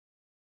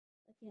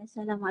Okay,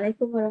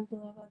 Assalamualaikum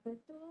warahmatullahi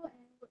wabarakatuh.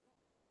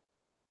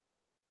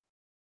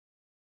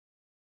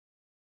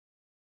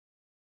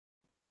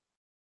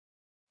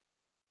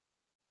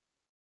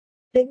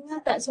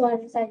 Dengar tak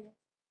suara saya?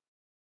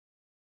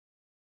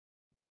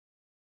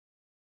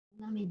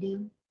 Dengar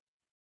medium.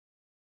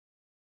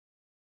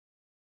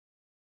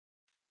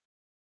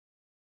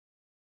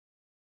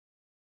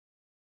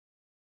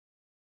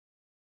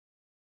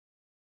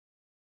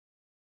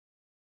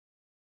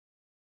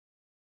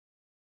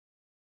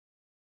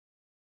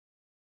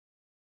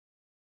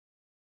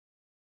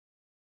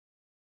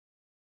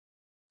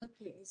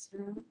 Okay,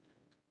 Isra.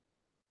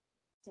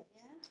 Sekejap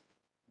ya.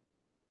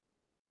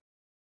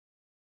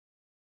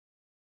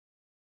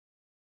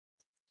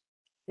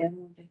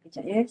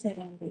 Kejap ya, saya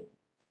ambil.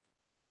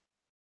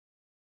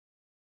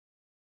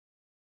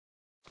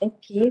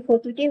 Okay, for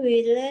today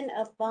we learn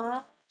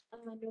about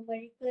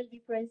numerical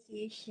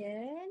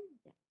differentiation.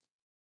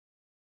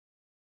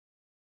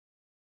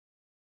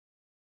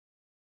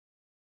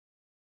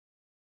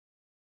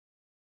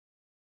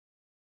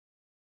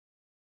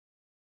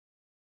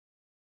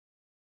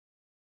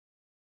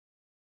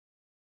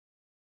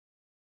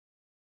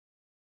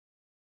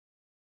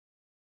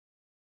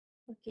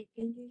 Okay,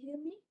 can you hear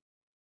me?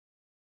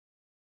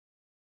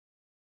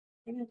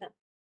 Dengar tak?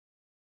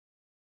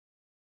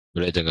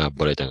 Boleh dengar,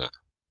 boleh dengar.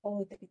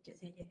 Oh, terkejut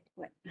saja.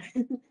 Buat.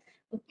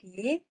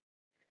 Okay.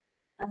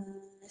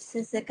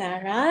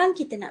 Sekarang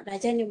kita nak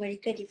belajar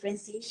numerical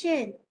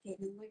differentiation. Okay,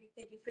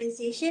 numerical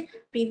differentiation.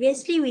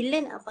 Previously we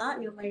learn about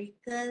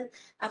numerical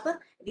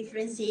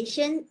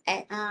differentiation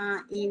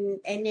in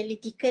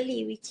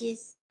analytically, which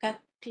is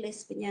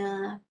calculus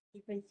punya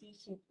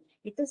differentiation.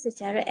 Itu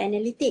secara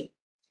analytically.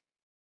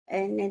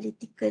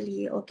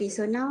 Okay,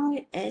 so now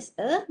as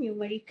a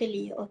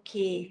numerically.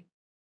 Okay.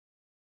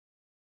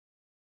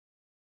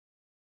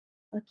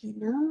 Okay,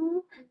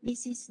 now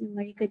this is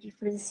numerical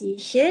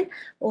differentiation.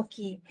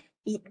 Okay,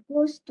 it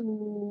goes to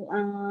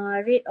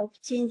rate of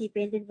change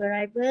dependent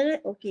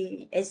variable.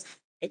 Okay,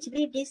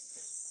 actually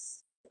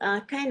this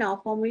kind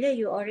of formula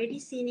you already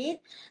seen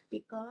it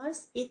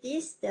because it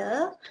is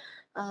the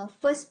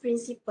first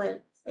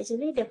principle.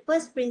 Actually, the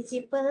first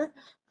principle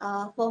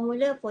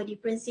formula for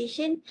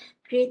differentiation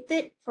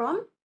created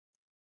from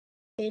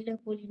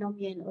Taylor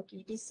polynomial.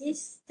 Okay, this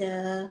is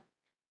the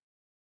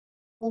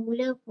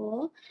formula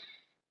for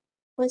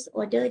first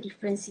order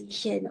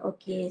differentiation.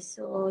 Okay,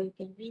 so you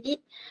can read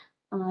it.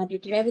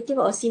 The derivative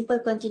of simple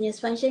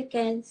continuous function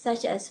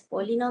such as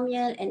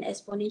polynomial and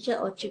exponential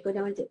or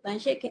trigonometric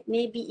function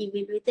may be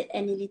evaluated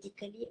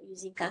analytically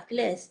using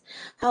calculus.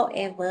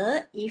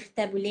 However, if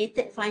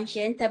tabulated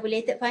function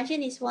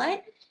is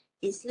what?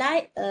 It's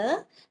like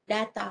a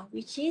data,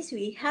 which is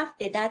we have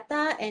the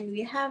data and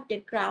we have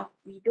the graph.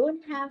 We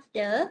don't have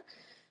the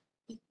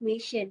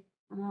equation.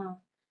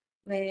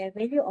 Where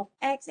value of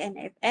x and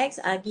fx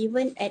are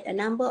given at a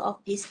number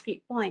of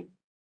discrete points.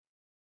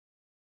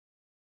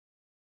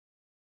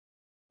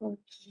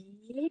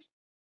 Okay.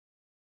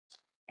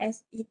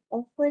 As it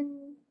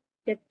often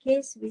the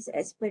case with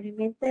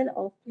experimental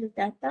or field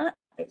data,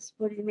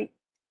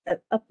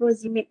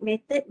 approximate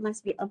method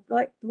must be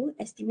employed to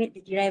estimate the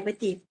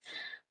derivative.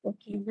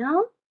 Okay,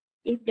 now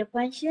if the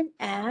function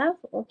f,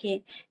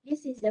 okay,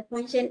 this is the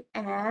function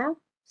f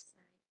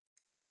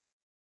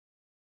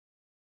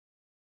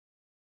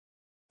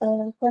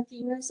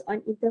continuous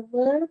on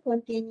interval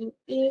containing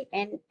a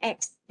and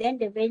x. Then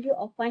the value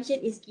of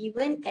function is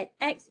given at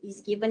x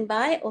is given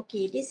by,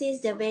 okay, this is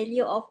the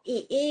value of a.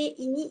 A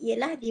ini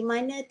ialah di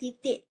mana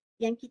titik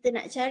yang kita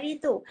nak cari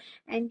tu.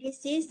 And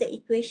this is the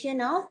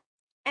equation of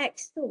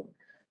x tu.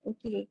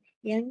 Okay,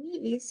 yang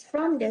ni is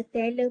from the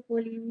Taylor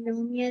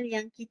polynomial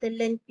yang kita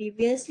learn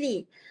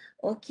previously.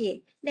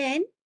 Okay,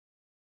 then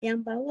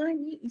yang bawah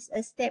ni is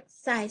a step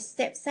size.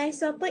 Step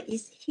size apa?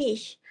 Is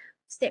h.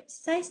 Step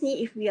size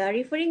ni, if we are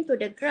referring to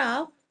the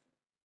graph,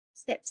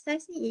 step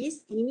size ni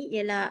is, ini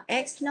ialah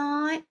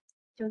x0,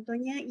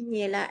 contohnya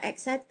ini ialah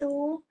x1,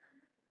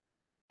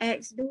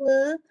 x2,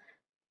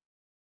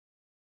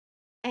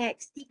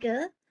 x3.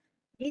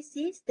 This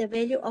is the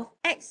value of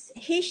x.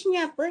 H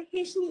ni apa?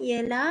 H ni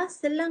ialah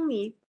selang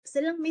ni.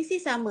 Selang mesti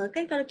sama.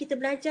 Kan kalau kita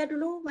belajar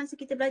dulu, masa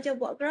kita belajar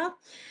buat graph,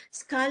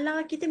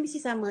 skala kita mesti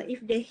sama.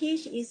 If the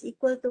H is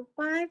equal to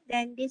 5,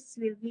 then this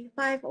will be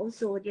 5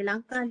 also. Dia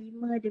langkah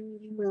 5 demi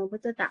 5.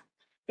 Betul tak?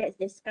 That's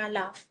the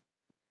skala.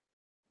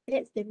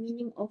 That's the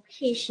meaning of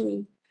H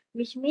ni.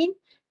 Which mean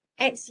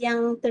X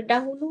yang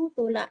terdahulu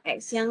tolak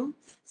X yang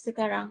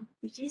sekarang.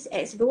 Which is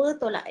X2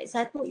 tolak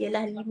X1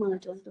 ialah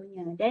 5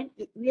 contohnya. Then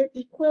it will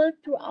equal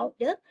throughout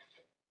the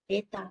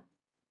data.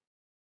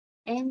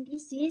 And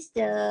this is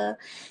the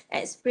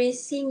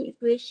expressing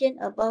equation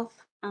above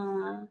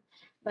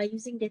by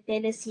using the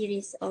Taylor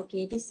series.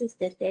 Okay, this is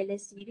the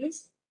Taylor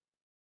series.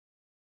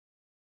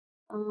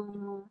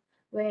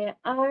 Where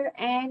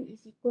Rn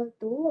is equal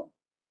to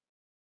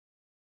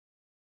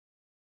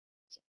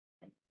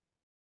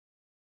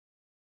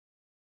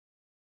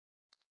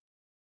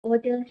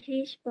order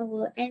h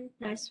power n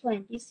plus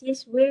 1. This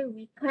is where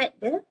we cut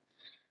the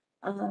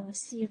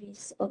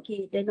series.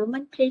 Okay, the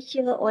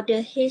nomenclature or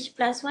the H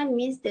plus 1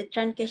 means the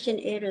truncation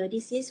error.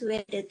 This is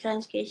where the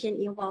truncation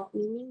involved,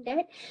 meaning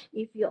that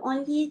if you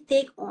only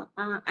take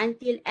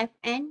until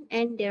Fn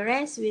and the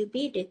rest will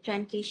be the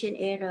truncation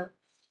error.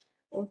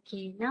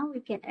 Okay, now we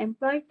can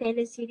employ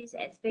Taylor series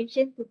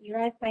expansion to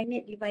derive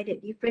finite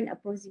divided different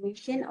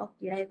approximation of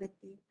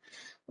derivative.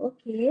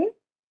 Okay,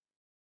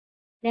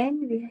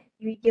 then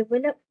we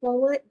develop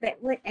forward,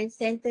 backward, and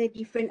center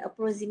different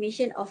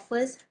approximation of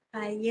first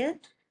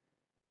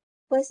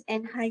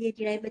and higher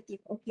derivative.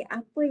 Okay,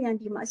 apa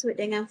yang dimaksud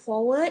dengan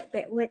forward,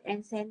 backward,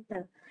 and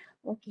center?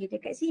 Okay,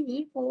 dekat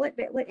sini forward,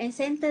 backward, and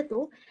center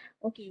tu,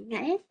 okay,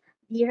 ingat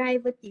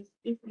derivative.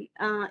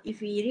 If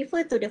we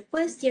refer to the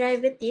first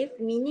derivative,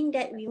 meaning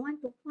that we want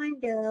to find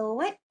the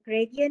what?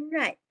 Gradient,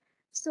 right?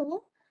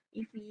 So,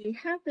 if we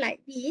have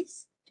like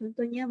this,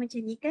 contohnya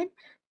macam ni kan,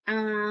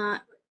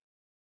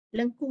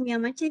 lengkung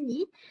yang macam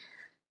ni,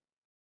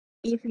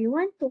 if we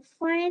want to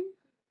find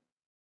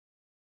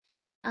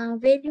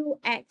value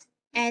x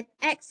at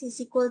x is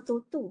equal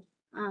to 2.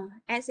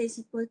 X is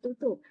equal to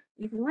 2.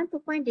 If we want to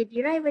find the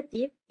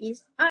derivative,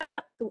 is up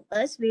to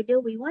us whether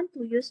we want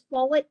to use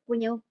forward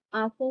punya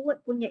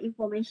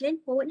information.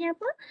 Forward ni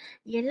apa?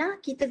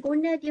 Ialah kita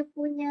guna dia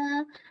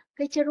punya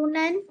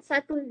kecerunan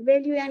satu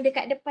value yang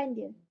dekat depan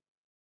dia.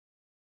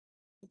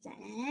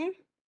 Sekejap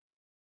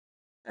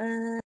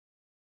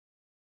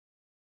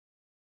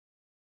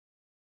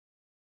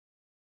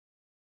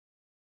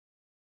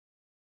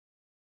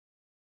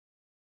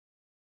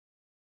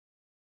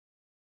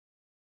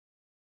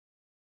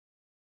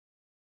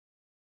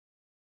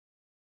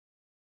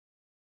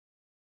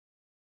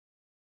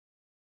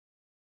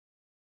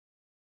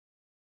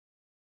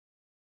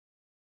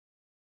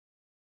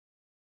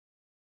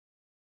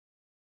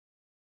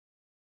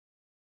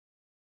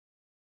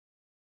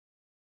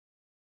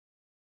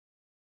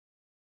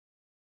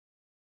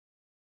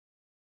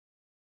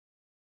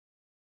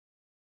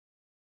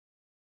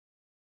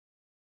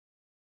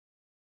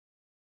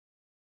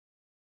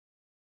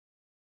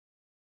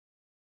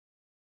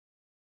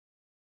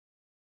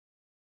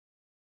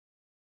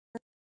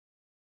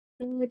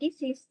So this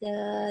is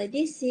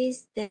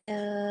the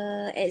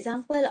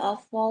example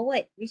of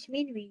forward, which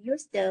means we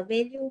use the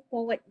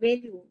forward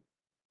value.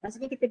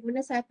 Maksudnya kita guna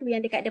satu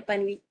yang dekat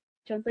depan,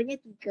 contohnya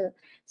 3.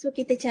 So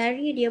kita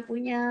cari dia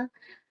punya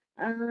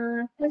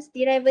first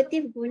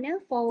derivative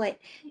guna forward.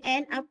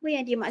 And apa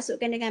yang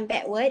dimaksudkan dengan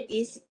backward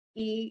is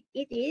we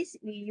use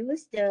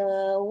the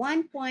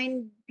 1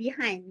 point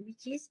behind,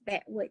 which is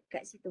backward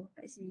kat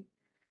sini.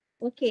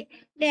 Okay,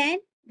 then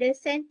the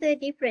center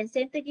difference.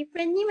 Center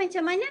difference ni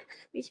macam mana?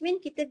 Which mean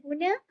kita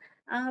guna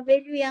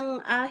value yang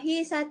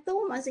akhir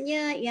satu,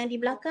 maksudnya yang di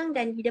belakang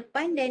dan di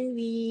depan, then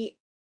we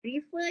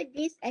refer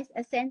this as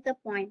a center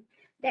point.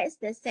 That's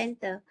the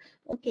center.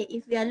 Okay,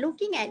 if we are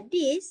looking at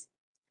this,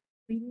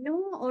 we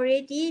know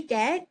already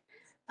that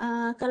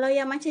kalau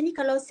yang macam ni,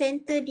 kalau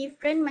center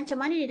different,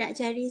 macam mana dia nak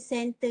cari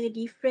center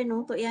different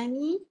untuk yang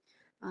ni?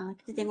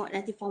 Kita tengok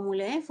nanti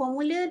formula.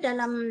 Formula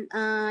dalam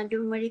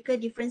numerical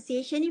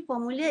differentiation ni,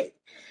 formula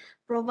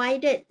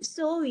provided.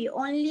 So we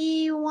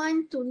only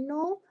want to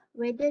know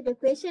whether the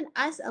question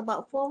asks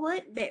about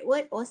forward,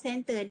 backward, or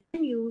center.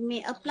 Then you may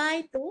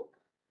apply to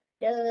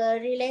the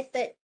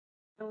related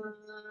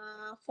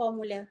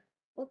formula.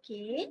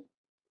 Okay.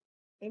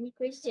 Any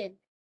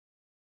question?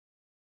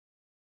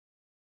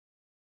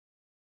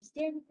 Is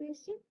there any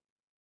question?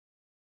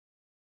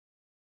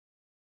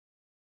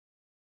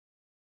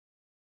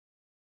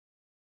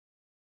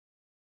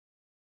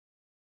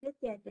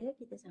 Tiada,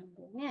 kita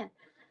sambung ya.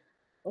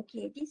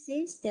 Okay, this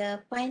is the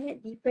finite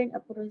different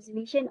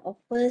approximation of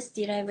first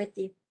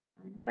derivative.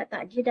 Nampak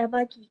tak? Dia dah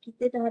bagi,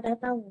 kita dah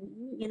tahu.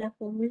 Ini ialah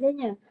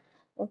formulanya.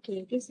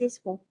 Okay, this is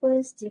for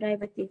first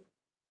derivative.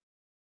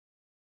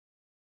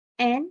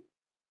 And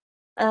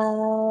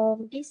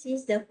this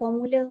is the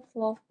formula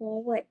for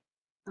forward.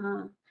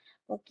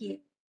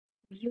 Okay,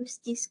 use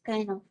this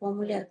kind of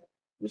formula.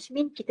 Which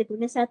means kita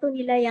guna satu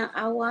nilai yang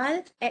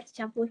awal, X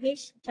campur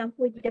H,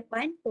 campur di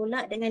depan,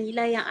 tolak dengan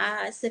nilai yang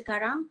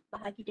sekarang,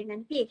 bahagi dengan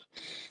H.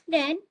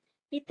 Then,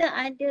 kita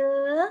ada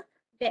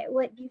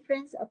backward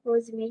difference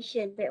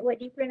approximation.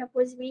 Backward difference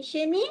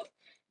approximation ni,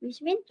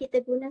 which means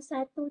kita guna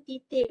satu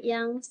titik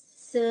yang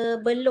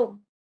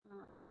sebelum.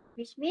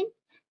 Which means,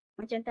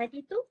 macam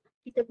tadi tu,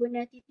 kita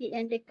guna titik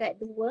yang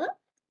dekat 2.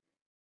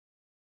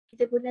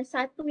 Kita guna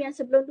satu yang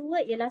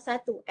sebelum 2 ialah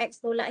 1. X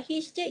tolak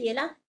H je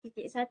ialah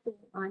titik 1.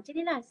 Macam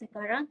ni lah.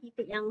 Sekarang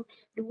titik yang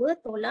 2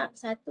 tolak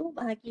 1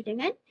 bahagi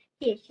dengan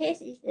H.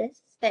 H is the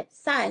step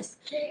size.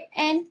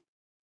 And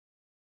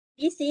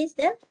this is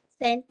the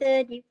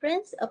center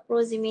difference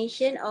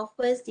approximation of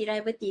first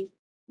derivative.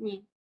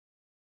 Ni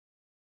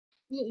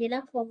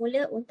ialah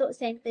formula untuk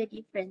center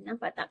difference.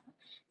 Nampak tak?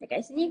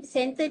 Dekat sini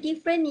center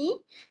difference ni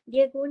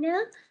dia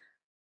guna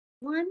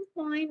 1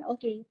 point.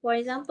 Okay, for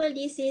example,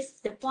 this is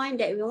the point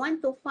that we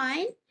want to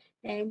find.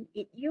 And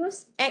it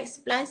use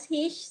X plus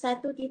H,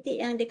 satu titik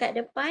yang dekat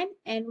depan,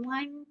 and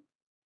 1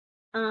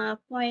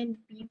 point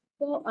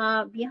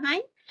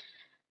behind.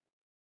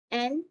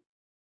 And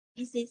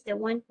This is the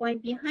 1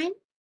 point behind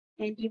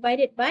and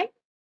divided by,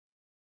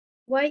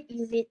 why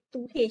is it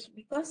 2H?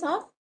 Because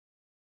of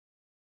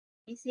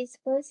this is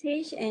first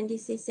H and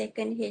this is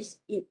second H.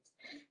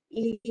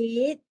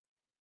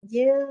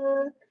 Dia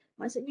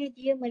maksudnya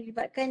dia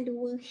melibatkan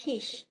dua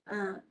H,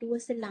 dua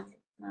selang.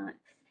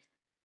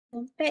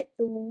 Compared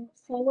to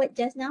forward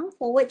just now,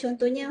 forward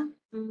contohnya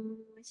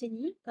macam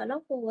ni.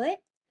 Kalau forward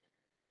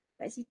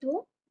kat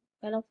situ,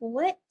 kalau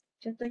forward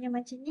contohnya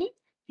macam ni,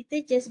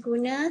 kita just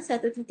guna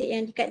satu titik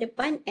yang dekat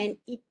depan and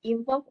it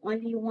involve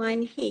only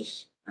one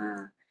H.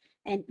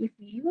 And if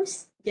we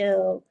use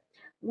the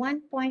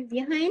 1 point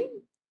behind,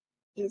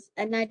 is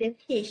another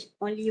H,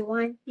 only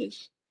one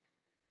H.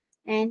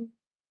 And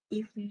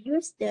if we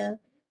use the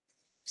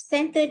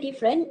center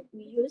different,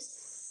 we use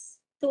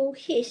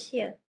 2H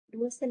here,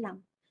 dua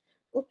selang.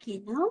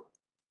 Okay, now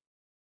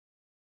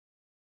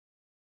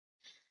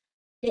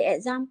the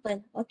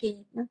example.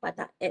 Okay, nampak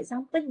tak?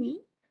 Example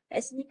ni,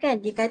 kat sini kan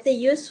dia kata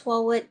use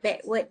forward,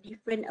 backward,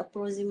 different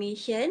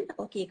approximation.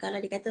 Okay, kalau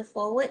dia kata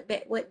forward,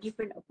 backward,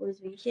 different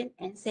approximation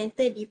and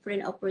center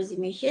different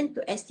approximation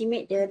to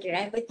estimate the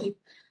derivative.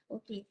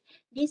 Okay,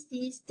 this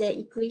is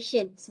the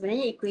equation.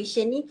 Sebenarnya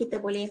equation ni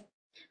kita boleh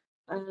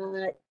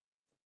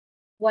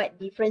buat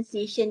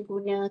differentiation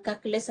guna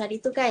calculus hari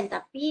tu kan,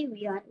 tapi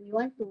we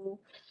want to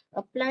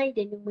apply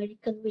the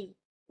numerical way.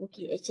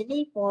 Okay,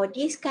 actually for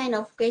this kind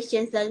of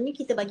questions, selalunya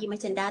kita bagi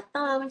macam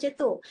data macam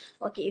tu.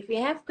 Okay, if we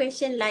have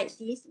question like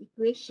this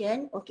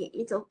equation, okay,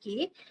 it's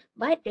okay.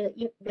 But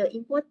the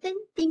important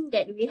thing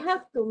that we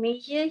have to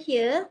measure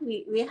here,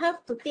 we have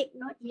to take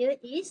note here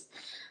is,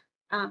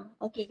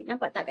 okay,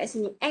 nampak tak kat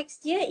sini? X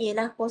dia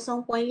ialah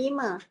 0.5.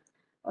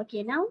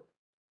 Okay, now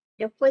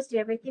the first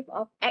derivative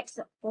of x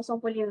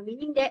 0.5,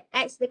 meaning that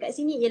x dekat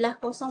sini ialah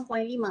 0.5.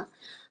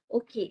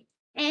 Okay,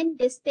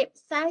 and the step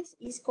size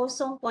is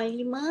 0.5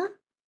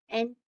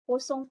 and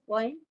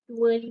 0.25.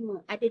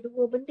 Ada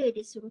dua benda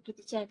dia suruh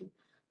kita cari.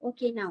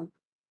 Okay, now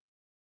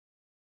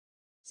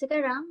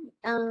sekarang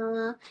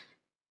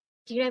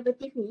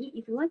derivative ni,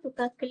 if you want to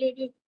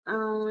calculate it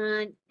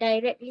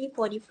directly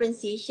for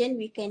differentiation,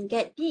 we can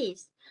get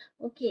this.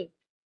 Okay,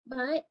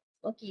 but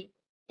okay,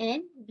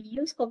 and we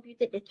use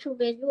computed the true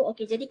value.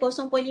 Okay, jadi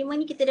 0.5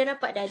 ni kita dah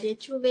dapat dah. The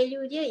true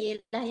value dia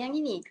ialah yang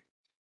ini.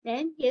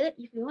 Then here,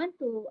 if you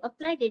want to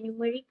apply the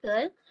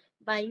numerical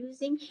by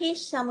using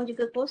H sama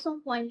juga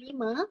 0.5,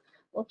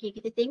 okay,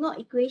 kita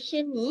tengok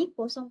equation ni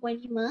 0.5,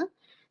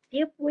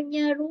 dia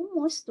punya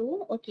rumus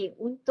tu, okay,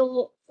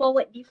 untuk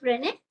forward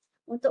different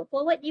untuk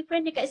forward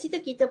different dekat situ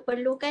kita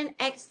perlukan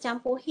X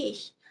campur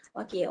H.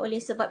 Okay, oleh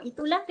sebab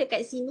itulah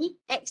dekat sini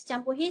X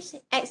campur H,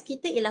 X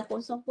kita ialah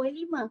 0.5.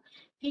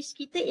 H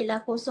kita ialah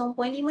 0.5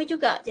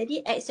 juga.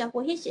 Jadi X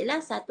campur H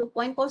ialah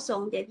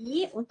 1.0.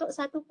 Jadi untuk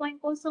 1.0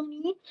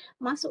 ni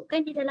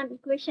masukkan di dalam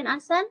equation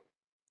asal.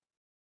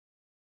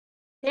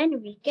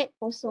 Then we get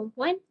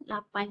 0.85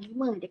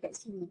 dekat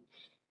sini.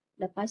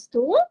 Lepas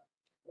tu,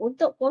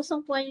 untuk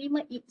 0.5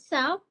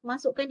 itself,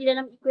 masukkan di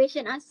dalam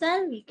equation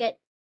asal, we get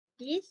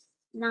this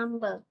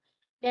number.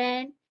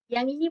 Dan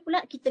yang ini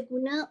pula kita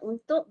guna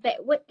untuk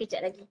backward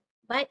kejap lagi.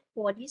 But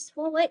for this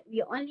forward,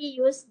 we only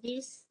use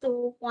these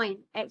 2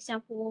 point, X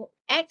campur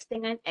X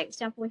dengan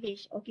X campur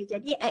H. Okay,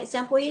 jadi X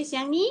campur H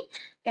yang ni,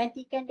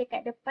 gantikan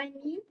dekat depan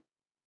ni,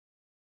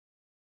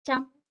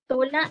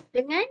 tolak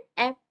dengan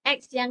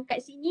Fx yang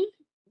kat sini,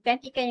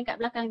 gantikan yang kat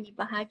belakang ni,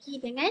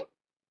 bahagi dengan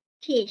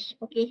H.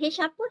 Okay,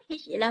 H apa?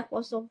 H ialah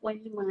 0.5.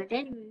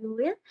 Then we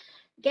will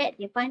get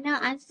the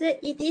final answer.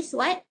 It is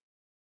what?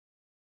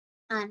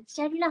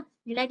 Carilah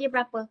nilai dia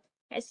berapa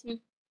kat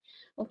sini.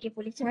 Okay,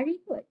 boleh cari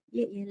kot.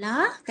 Dia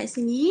ialah kat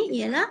sini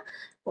ialah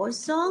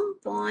 0.85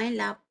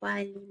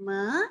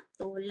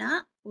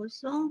 tolak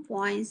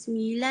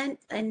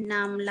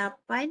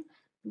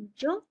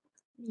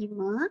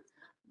 0.96875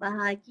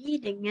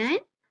 bahagi dengan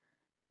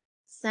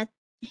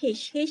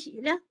H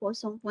ialah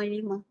 0.5.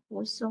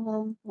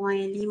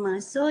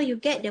 So you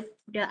get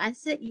the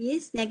answer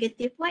is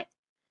negative what?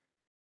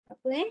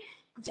 Apa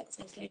Sekejap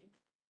saya cari.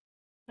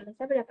 Kalau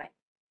siapa dapat?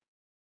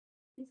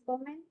 Please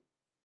comment.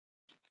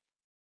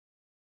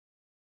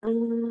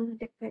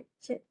 Dekat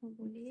chat pun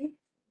boleh.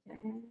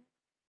 Sekejap.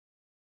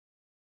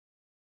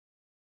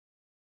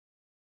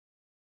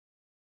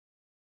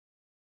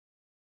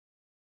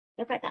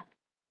 Dapat tak?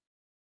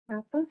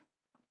 Berapa?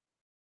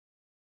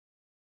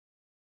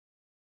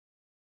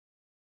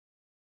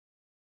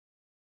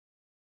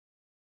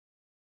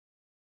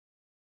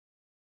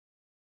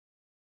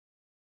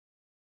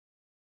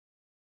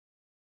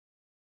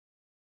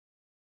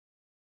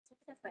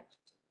 Siapa dapat?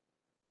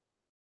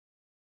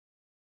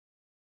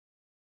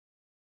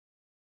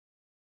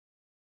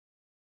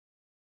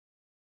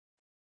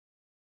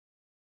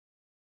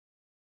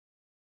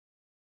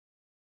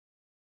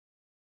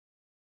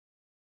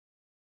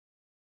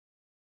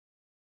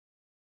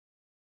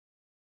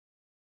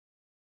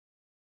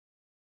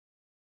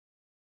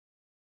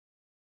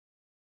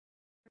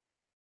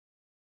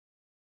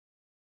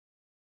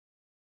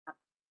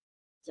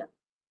 Sekejap.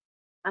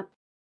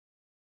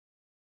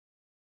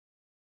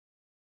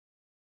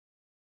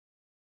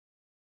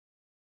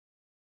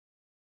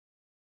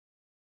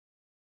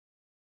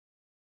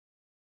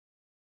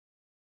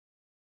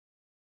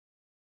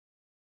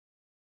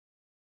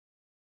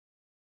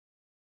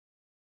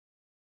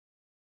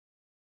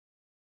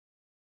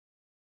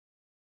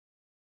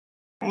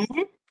 Okay,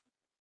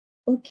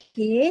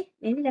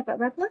 ini dapat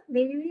berapa?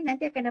 Value ni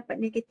nanti akan dapat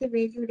negative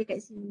value dekat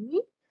sini.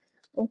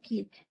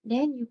 Okay,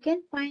 then you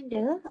can find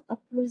the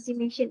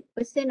approximation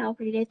percent of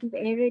relative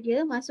error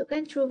dia.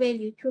 Masukkan true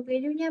value. True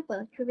value ni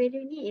apa? True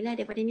value ni ialah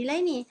daripada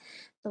nilai ni.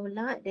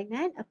 Tolak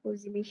dengan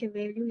approximation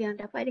value yang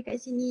dapat dekat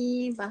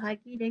sini.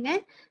 Bahagi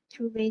dengan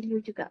true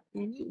value juga.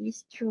 Yang ni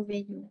is true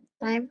value.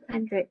 Time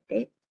 100.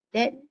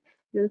 That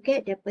you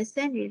get the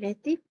percent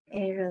relative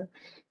error.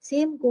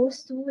 Same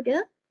goes to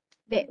the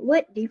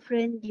backward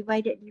different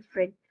divided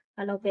different.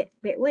 Kalau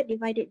backward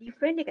divided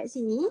different dekat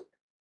sini,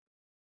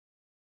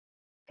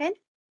 kan?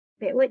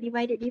 Backward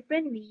divided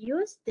different, we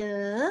use the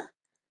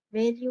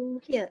value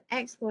here,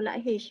 x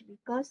tolak h.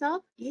 Because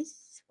of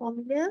this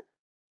formula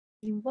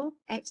involve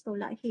x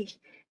tolak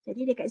h.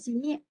 Jadi dekat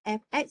sini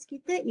fx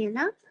kita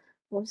ialah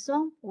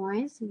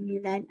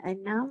 0.9685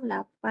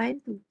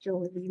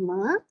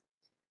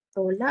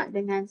 tolak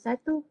dengan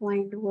 1.2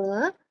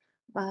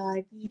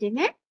 bahagi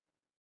dengan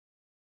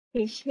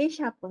h.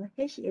 H apa?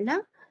 H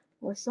ialah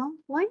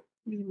 0.5.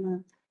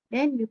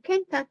 Then you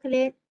can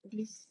calculate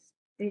this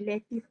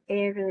relative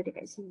error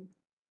dekat sini.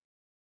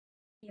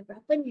 Okay,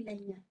 berapa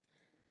nilainya?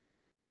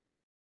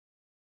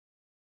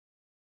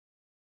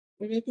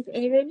 Relative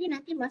error ni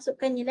nanti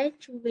masukkan nilai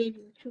true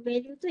value. True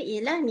value tu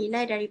ialah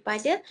nilai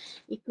daripada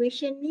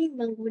equation ni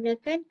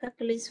menggunakan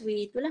calculus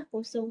way. Itulah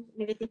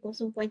negatif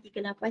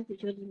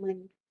 0.3875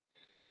 ni.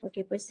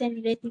 Okay, percent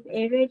relative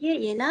error dia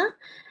ialah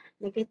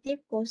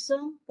negatif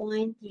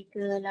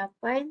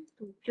 0.3875.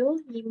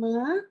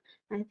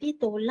 Nanti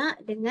tolak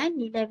dengan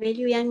nilai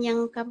value yang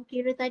kamu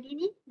kira tadi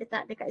ni.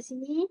 Letak dekat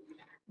sini.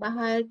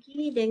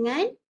 Bahagi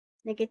dengan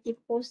negatif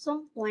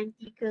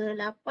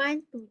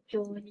 0.3875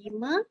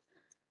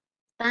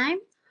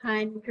 time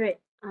 100.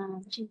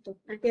 Macam tu.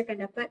 Nanti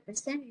akan dapat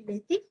percent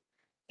relative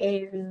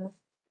error.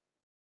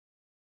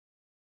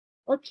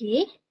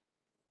 Okay.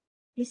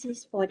 This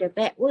is for the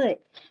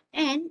backward.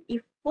 And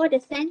if for the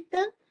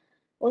center,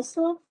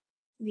 also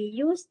we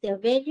use the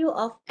value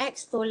of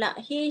x tolak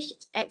h,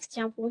 x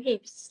campur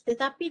h.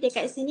 Tetapi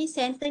dekat sini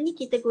center ni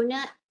kita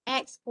guna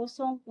x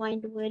 0.25.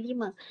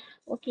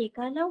 Okay,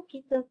 kalau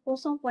kita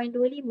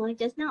 0.25,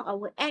 just now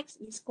our x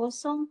is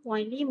 0.5.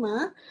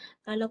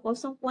 Kalau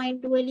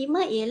 0.25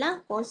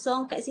 ialah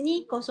 0 kat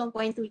sini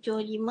 0.75.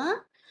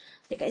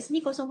 Dekat sini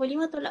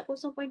 0.5 tolak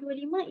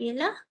 0.25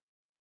 ialah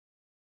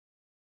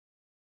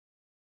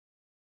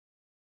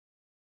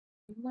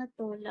 5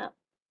 tolak.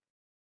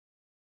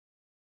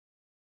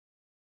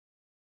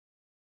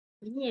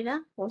 Ini ialah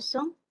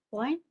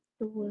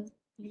 0.25.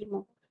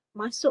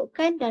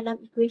 Masukkan dalam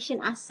equation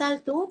asal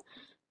tu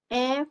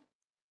F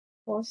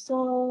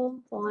 0.25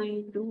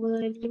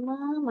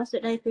 masuk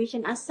dalam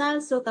equation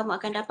asal, so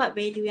kamu akan dapat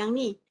value yang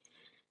ni.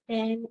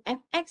 Dan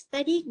Fx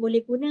tadi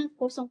boleh guna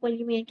 0.5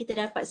 yang kita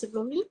dapat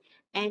sebelum ni.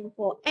 And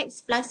for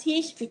x plus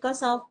h,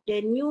 because of the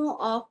new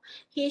of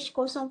h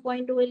 0.25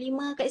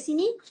 kat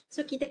sini,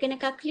 so kita kena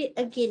calculate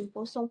again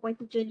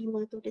 0.75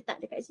 tu letak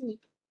dekat sini.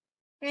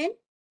 Kan?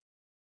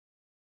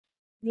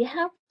 We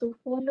have to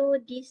follow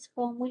this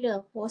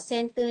formula for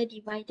center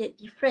divided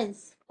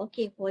difference.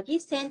 Okay, for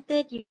this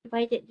center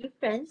divided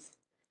difference,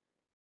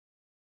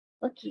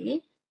 okay,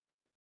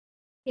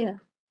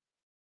 here.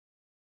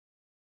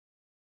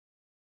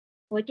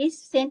 For this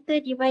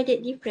center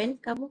divided difference,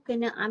 kamu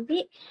kena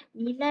ambil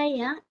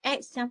nilai yang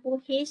x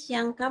campur h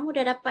yang kamu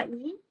dah dapat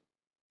ni,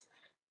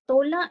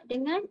 tolak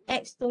dengan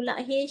x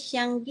tolak h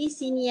yang di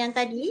sini yang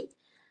tadi,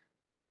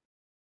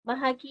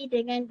 bahagi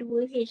dengan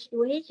 2h.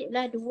 2h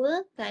ialah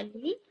 2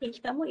 kali h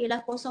kamu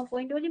ialah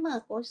 0.25.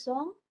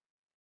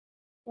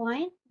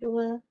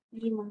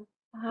 0.25.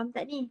 Faham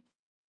tak ni?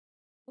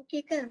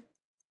 Okey ke?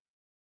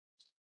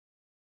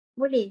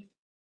 Boleh?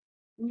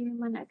 Ni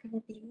memang nak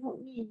kena tengok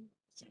ni.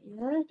 Sekejap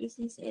ya.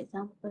 This is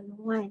example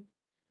 1.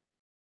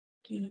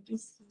 Okay,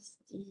 this is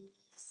the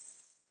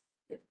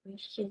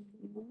question.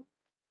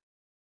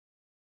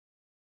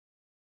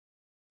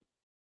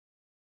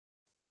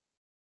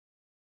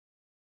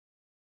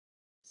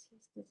 This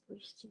is the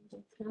question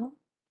just now.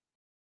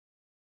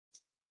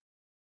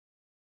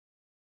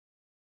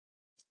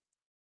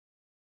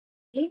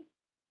 Okay.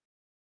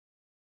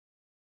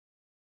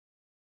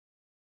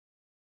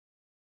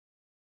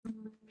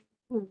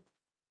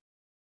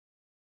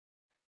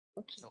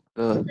 Okay.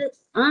 Doctor,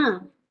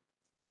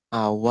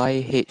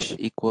 YH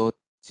equal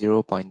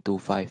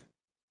 0.25.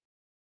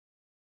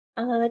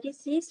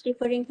 This is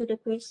referring to the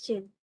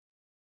question.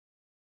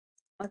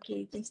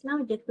 Okay, just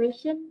now the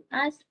question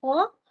asked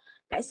for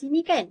kat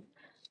sini kan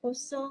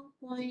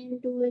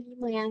 0.25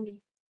 yang ni.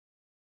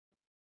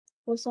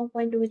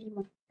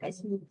 0.25 kat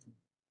sini.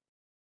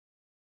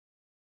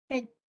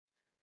 Kan?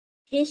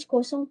 H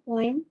 0.5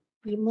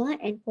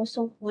 and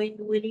 0.25.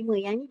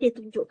 Yang ni dia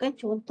tunjukkan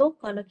contoh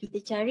kalau kita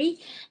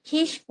cari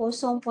H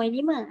 0.5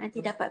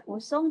 nanti dapat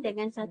 0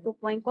 dengan 1.0.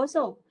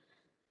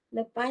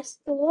 Lepas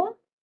tu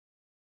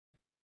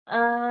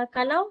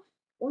kalau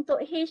untuk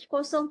H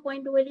 0.25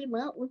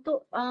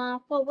 untuk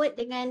forward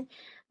dengan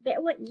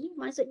backward ni,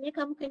 maksudnya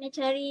kamu kena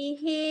cari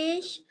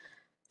H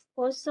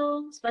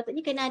kosong,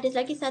 sepatutnya kena ada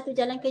lagi satu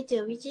jalan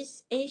kerja which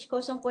is H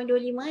 0.25.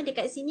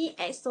 Dekat sini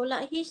X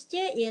tolak H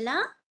dia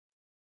ialah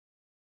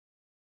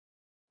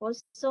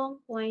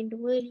 0.25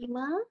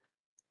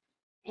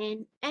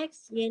 and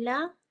X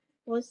ialah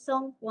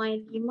 0.5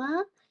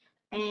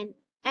 and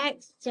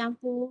X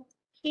campur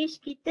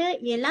H kita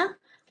ialah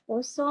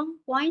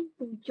 0.75.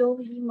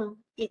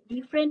 It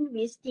different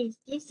with this.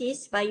 This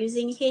is by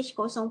using H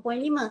 0.5.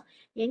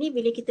 Yang ni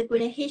bila kita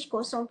guna H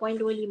 0.25.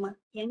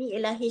 Yang ni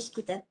ialah H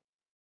kita.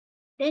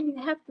 Then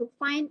you have to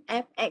find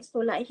Fx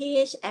tolak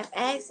H,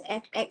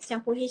 Fx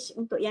campur H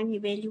untuk yang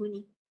ni value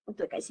ni.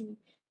 Untuk kat sini.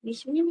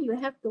 Which means you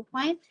have to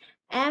find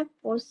F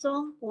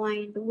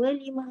 0.25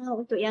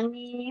 untuk yang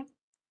ni.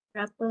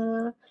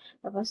 Berapa?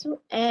 Lepas tu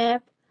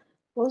F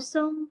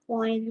 0.5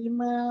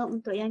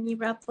 untuk yang ni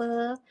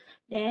berapa?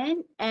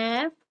 Then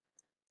F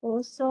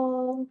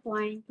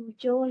 0.75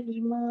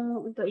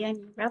 untuk yang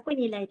ni. Berapa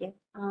nilai dia?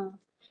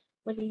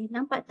 Boleh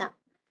nampak tak?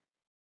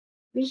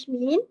 Which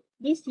means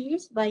this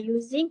is by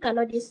using,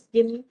 kalau dia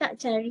minta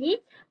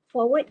cari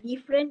forward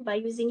different by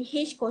using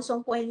H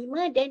 0.5,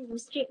 then you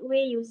straight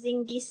away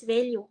using this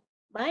value.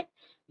 But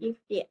if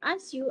they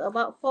ask you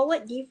about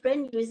forward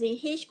different using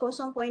H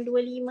 0.25,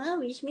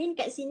 which means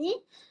kat sini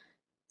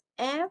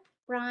F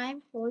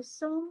prime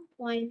 0.5,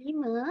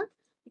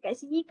 dekat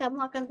sini kamu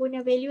akan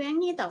guna value yang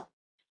ni tau.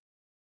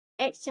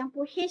 X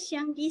campur H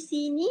yang di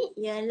sini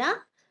ialah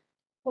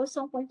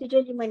 0.75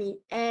 ni.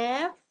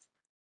 F,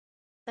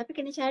 tapi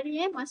kena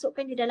cari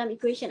masukkan di dalam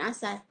equation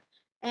asal.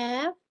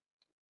 F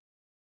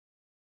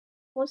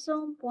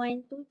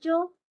 0.75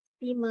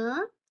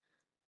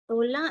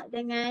 tolak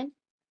dengan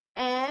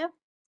F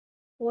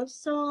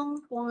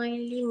 0.5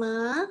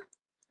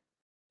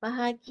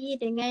 bahagi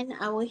dengan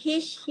our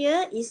H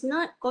here is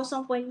not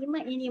 0.5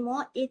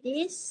 anymore, it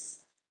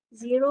is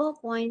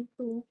 0.25.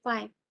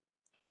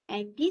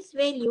 And this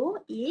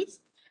value is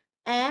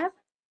F,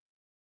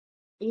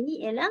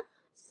 ini ialah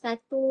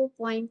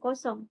 1.0.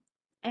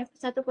 F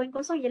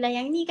 1.0 ialah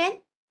yang ni kan?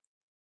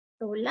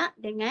 Tolak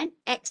dengan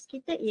X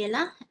kita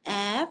ialah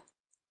F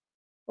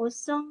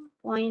 0.5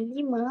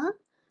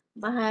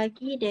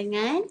 bahagi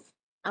dengan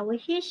our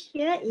H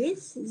here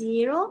is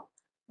 0.5.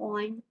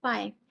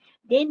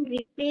 Then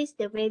replace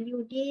the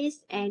value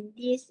this and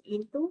this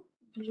into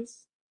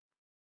this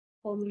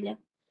formula.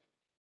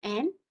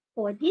 And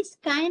for this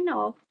kind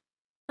of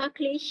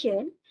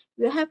calculation,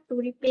 you have to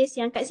replace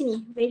yang kat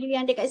sini. Value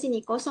yang dekat sini.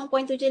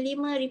 0.75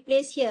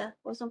 replace here.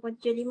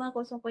 0.75,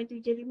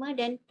 0.75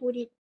 then put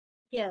it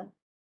here.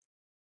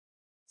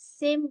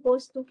 Same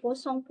goes to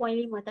 0.5.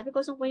 Tapi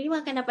 0.5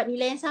 akan dapat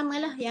nilai yang sama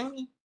lah yang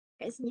ni.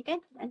 Kat sini kan.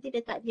 Nanti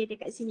letak dia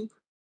dekat sini.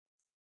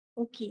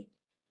 Okay.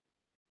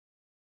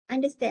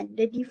 Understand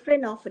the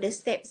difference of the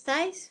step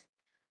size?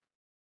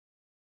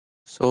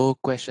 So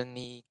question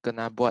ni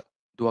kena buat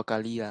dua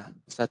kali lah.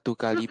 Satu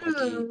kali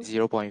bagi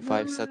 0.5,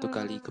 satu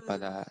kali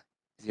kepada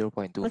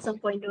 0.25.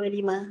 0.25.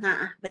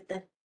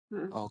 Betul.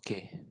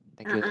 Okay.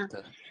 Thank you,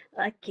 Doctor.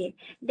 Okay.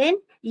 Then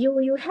you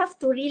have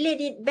to relate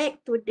it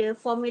back to the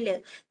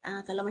formula.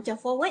 Kalau macam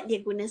forward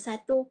dia guna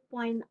 1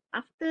 point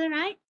after,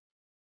 right?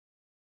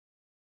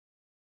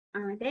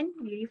 Then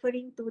we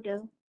referring to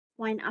the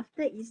point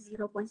after is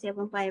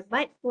 0.75.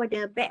 But for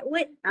the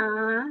backward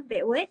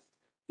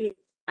it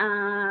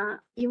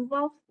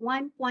involve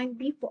 1 point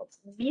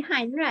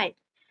behind, right?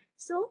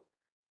 So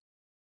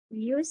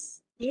we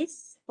use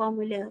this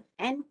formula.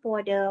 And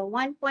for the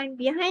 1 point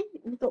behind,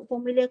 untuk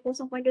formula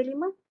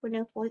 0.25,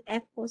 guna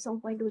F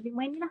 0.25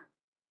 ni lah.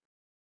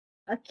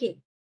 Okay.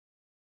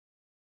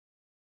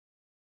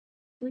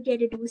 Tu dia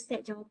ada 2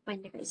 set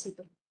jawapan dekat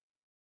situ.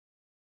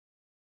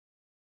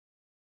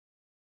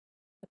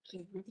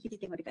 Okay, nanti kita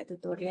tengok dekat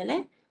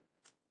tutorial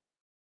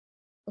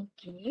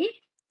Okay.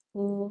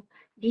 So,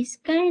 this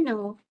kind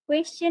of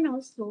question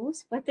also,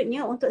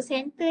 sepatutnya untuk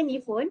center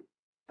ni pun,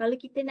 kalau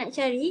kita nak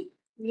cari,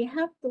 we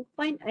have to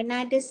find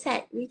another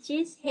set which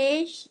is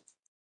H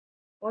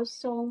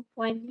 0.5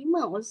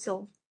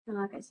 also.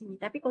 Kat sini.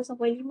 Tapi 0.5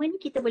 ni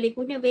kita boleh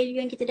guna value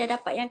yang kita dah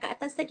dapat yang kat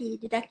atas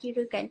tadi. Dia dah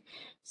kirakan.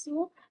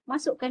 So,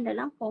 masukkan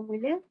dalam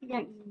formula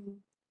yang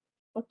ini.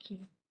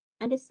 Okay.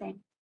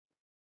 Understand?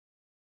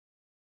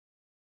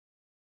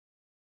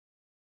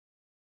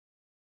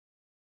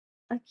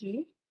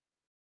 Okay.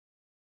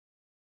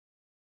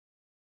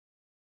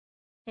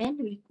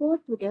 Then we go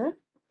to the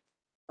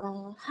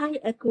high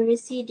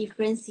accuracy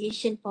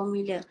differentiation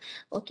formula.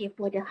 Okay,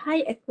 for the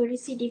high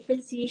accuracy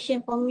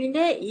differentiation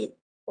formula, it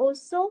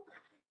also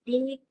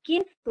they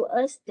give to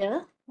us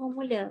the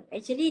formula.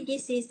 Actually,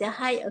 this is the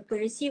high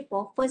accuracy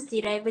for first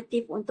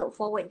derivative untuk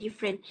forward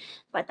different.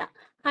 But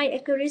high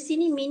accuracy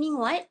ni meaning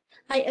what?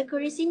 High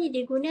accuracy ni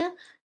dia guna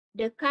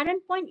the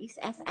current point is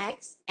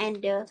fx and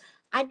the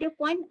other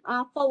point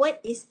forward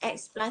is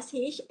x plus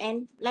h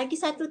and lagi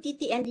satu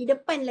titik yang di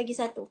depan lagi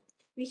satu.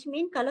 Which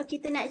mean kalau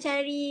kita nak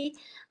cari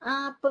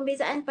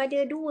pembezaan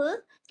pada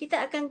 2,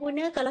 kita akan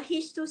guna, kalau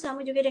H tu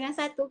sama juga dengan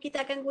 1,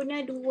 kita akan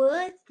guna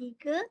 2,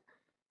 3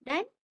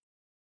 dan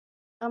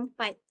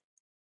 4.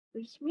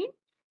 Which mean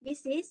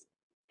this is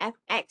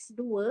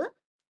Fx2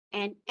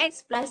 And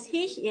X plus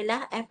H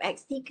ialah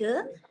Fx3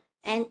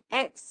 and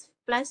X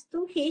plus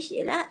 2H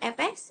ialah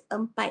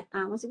Fx4.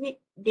 Maksudnya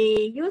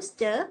they use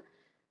the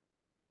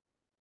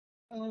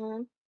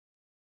 2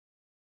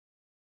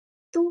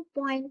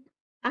 point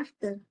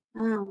after.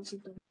 Macam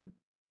tu.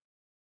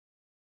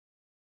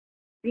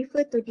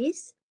 Refer to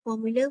this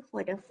formula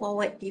for the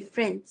forward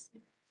difference.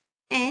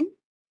 And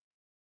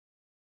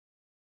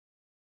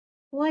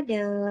for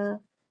the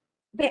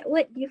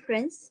backward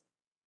difference,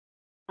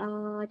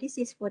 this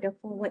is for the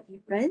forward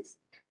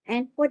difference.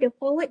 And for the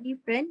forward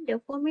difference,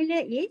 the formula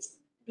is,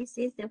 this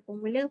is the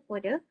formula for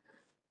the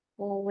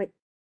forward,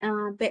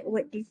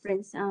 backward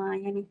difference.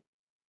 Yang ni.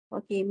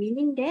 Okay,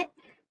 meaning that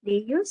they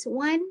use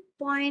 1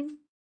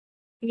 point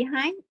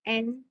behind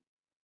and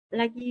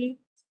lagi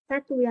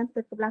satu yang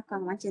ke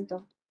belakang macam tu.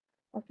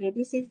 Okay,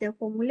 this is the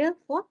formula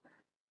for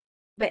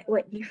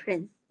backward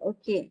difference.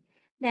 Okay,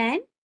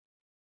 then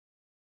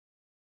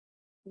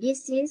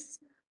this is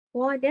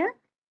for the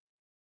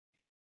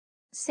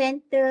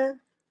center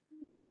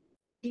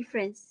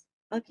difference.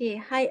 Okay,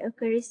 high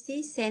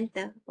accuracy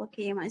center.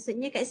 Okay,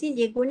 maksudnya kat sini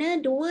dia guna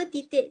 2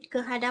 titik ke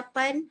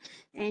hadapan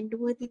and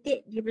 2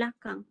 titik di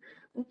belakang.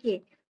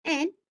 Okay,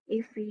 and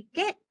if we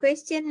get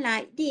question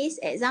like this,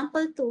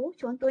 example 2,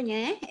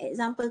 contohnya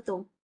example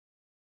 2.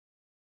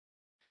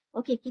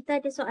 Okay,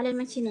 kita ada soalan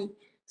macam ni.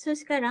 So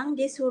sekarang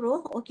dia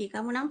suruh, okay,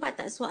 kamu nampak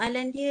tak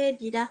soalan dia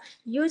dah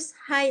use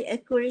high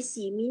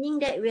accuracy, meaning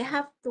that we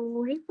have to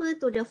refer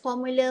to the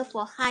formula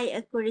for high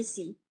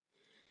accuracy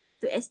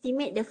to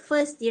estimate the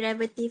first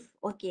derivative.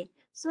 Okay,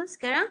 so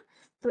sekarang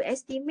to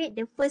estimate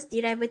the first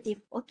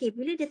derivative. Okay,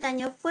 bila dia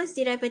tanya first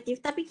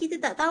derivative tapi kita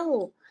tak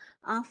tahu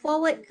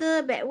forward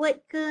ke, backward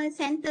ke,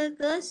 center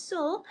ke.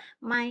 So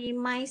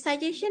my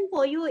suggestion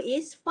for you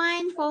is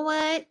find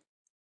forward,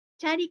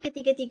 cari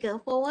ketiga-tiga,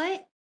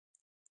 forward,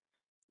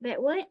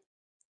 backward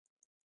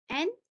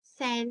and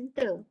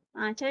center.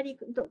 Cari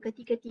untuk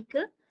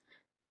ketiga-tiga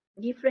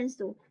difference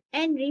tu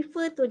and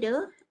refer to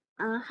the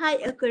high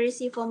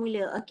accuracy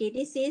formula. Okay,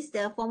 this is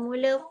the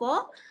formula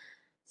for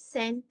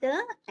center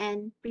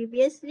and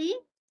previously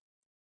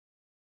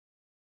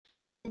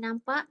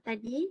nampak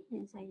tadi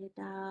yang saya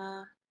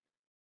dah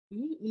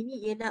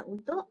ini ialah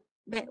untuk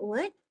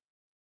backward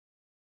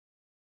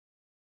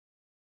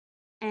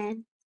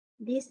and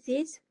this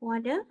is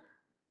for the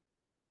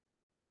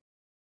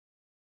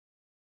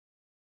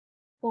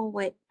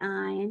forward.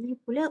 Yang ni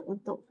pula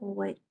untuk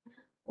forward.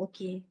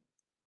 Okay.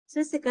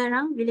 So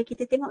sekarang bila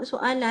kita tengok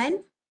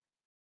soalan,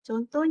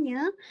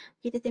 contohnya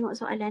kita tengok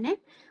soalan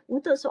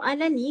untuk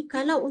soalan ni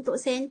kalau untuk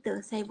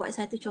center, saya buat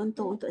satu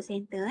contoh untuk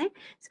center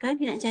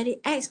sekarang kita nak cari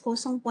X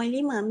 0.5,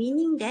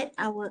 meaning that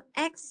our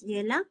X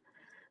ialah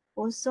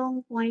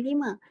 0.5.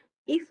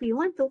 If we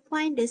want to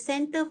find the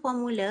center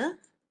formula,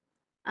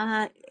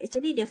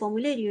 actually the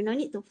formula you no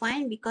need to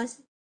find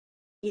because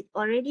it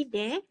already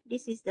there.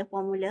 This is the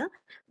formula.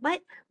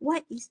 But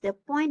what is the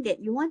point that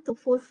you want to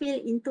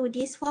fulfill into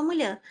this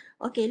formula?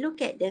 Okay,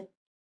 look at the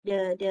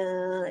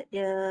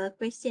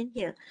question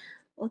here.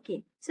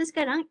 Okay, so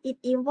sekarang it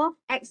involve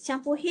X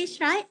campur H,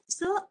 right?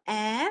 So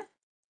F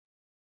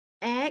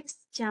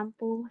X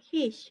campur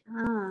H.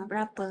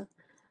 Berapa?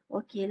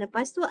 Okay,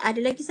 lepas tu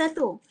ada lagi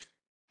satu.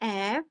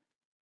 F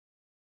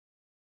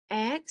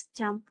X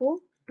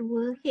campur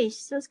 2H.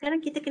 So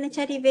sekarang kita kena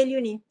cari value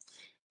ni.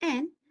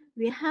 And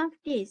we have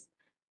this.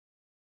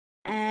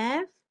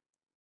 F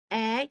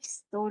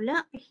X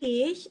tolak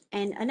H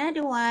and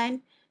another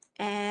one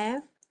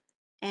F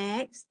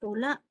X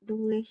tolak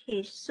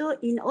 2H. So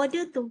in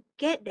order to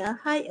get the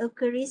high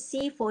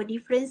accuracy for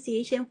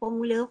differentiation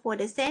formula for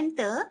the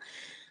center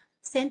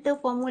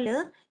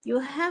formula,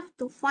 you have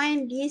to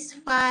find these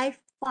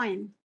 5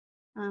 points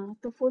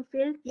to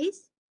fulfill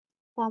this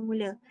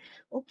formula.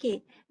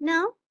 Okay,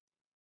 now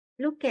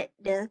look at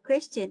the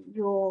question.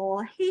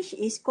 Your H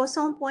is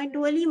 0.25.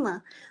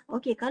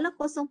 Okay, kalau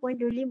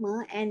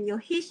 0.25 and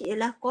your H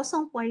ialah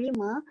 0.5.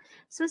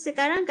 So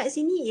sekarang kat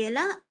sini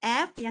ialah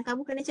F yang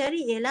kamu kena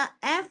cari ialah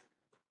F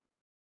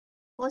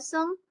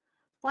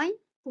 0.75,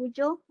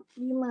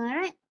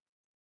 right?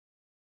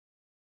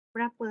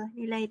 Berapa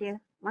nilai dia?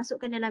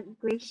 Masukkan dalam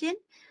equation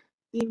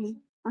ini.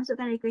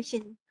 Masukkan dalam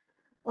equation ni.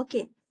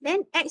 Okay,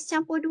 then X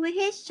campur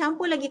 2H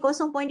campur lagi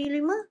 0.5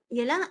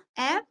 ialah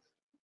F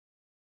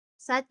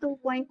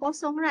 1.0,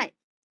 right?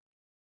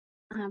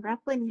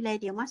 Berapa nilai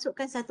dia?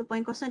 Masukkan 1.0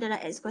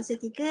 dalam X kuasa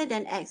 3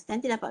 dan X.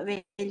 Nanti dapat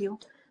value.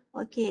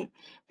 Okay.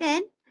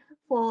 Then,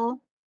 for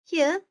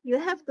here,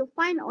 you have to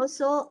find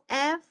also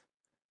F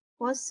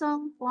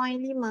 0.5.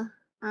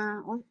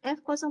 F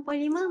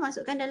 0.5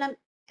 masukkan dalam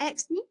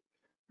X ni.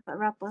 Dapat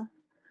berapa?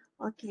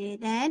 Okay.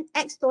 Then,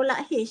 X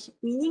tolak H.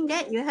 Meaning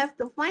that you have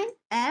to find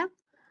F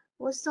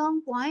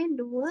 0.25.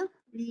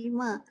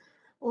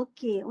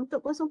 Okay.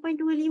 Untuk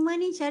 0.25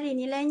 ni cari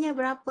nilainya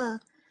berapa?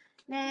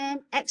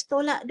 Dan X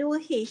tolak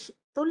 2H,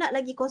 tolak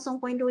lagi 0.25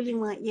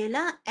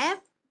 ialah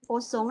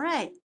F0,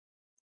 right?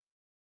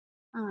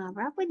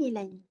 Berapa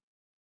nilainya?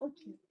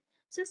 Okey.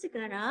 So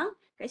sekarang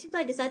kat situ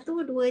ada 1,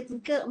 2,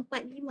 3, 4,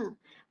 5.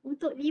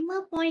 Untuk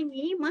 5 point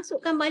ni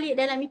masukkan balik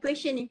dalam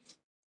equation ni.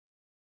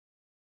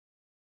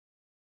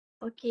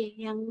 Okay,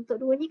 yang untuk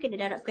 2 ni kena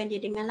darabkan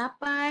dia dengan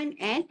 8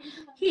 and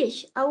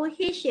H. Our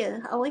H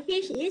here, our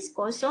H is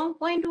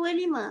 0.25.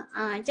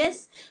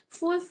 Just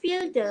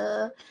fulfill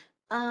the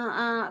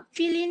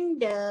fill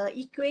in the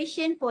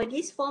equation for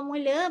this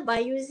formula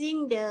by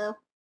using the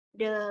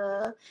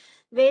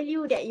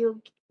value that you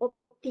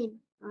obtain.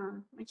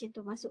 Macam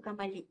tu, masukkan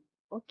balik.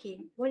 Okay,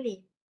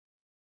 boleh.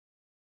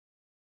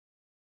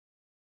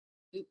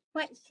 It's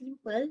quite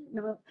simple.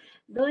 No,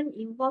 don't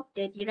involve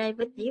the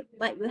derivative,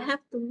 but you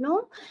have to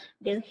know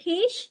the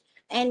H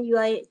and you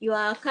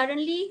are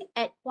currently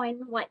at point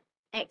what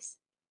X.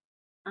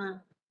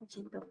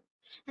 Macam tu.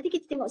 Nanti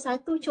kita tengok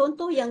satu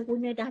contoh yang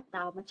guna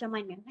data macam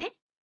mana.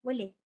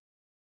 Boleh.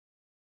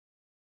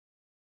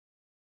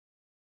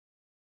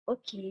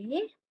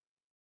 Okay.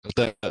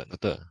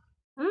 Doktor.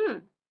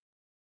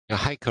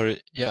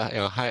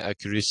 Yang high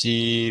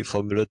accuracy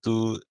formula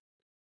tu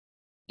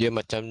dia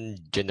macam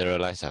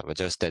generalize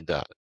macam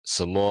standard.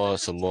 Semua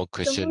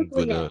question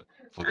guna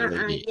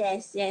formula ni.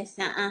 Yes.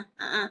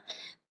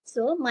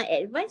 So my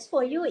advice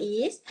for you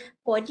is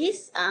for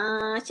this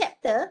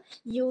chapter,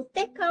 you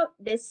take out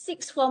the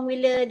 6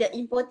 formula, the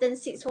important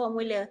 6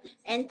 formula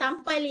and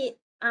tampal it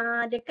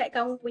dekat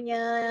kamu punya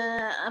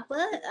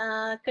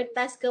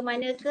kertas ke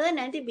mana ke,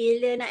 nanti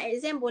bila nak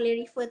exam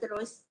boleh refer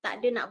terus. Tak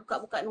ada nak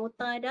buka-buka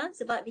nota dah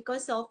sebab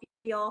because of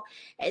your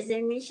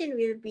examination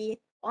will be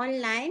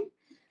online.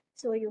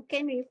 So you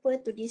can refer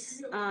to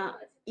this,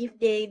 if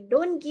they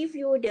don't give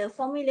you the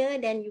formula,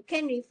 then you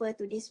can refer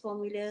to this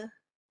formula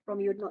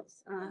from your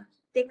notes.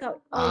 Take out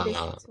all the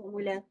 6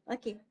 formula.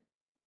 Okay.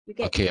 You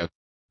get Thank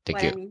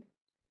what you. I mean?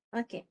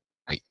 Okay.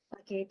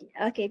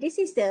 Okay, this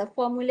is the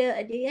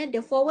formula, the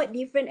forward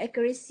different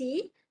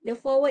accuracy,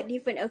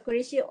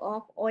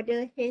 of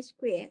order H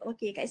square.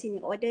 Okay, kat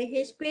sini order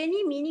H square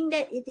ni meaning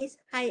that it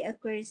is high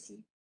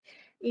accuracy.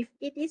 If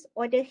it is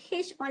order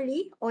H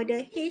only,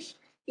 order H,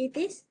 it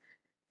is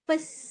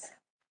first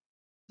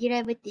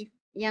derivative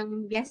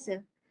yang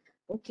biasa.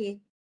 Okay.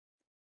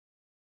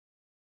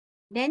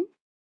 Then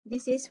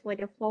this is for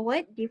the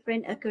forward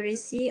different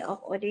accuracy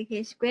of order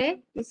H square.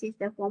 This is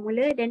the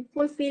formula. Then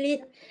fulfill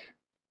it.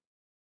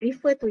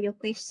 Refer to your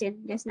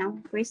question just now.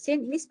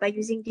 Question is by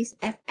using this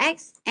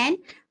fx and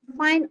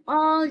find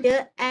all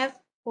the f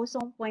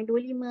 0.25,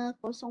 0.5,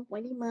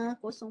 0.75,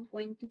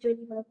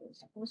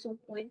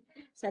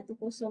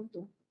 0.10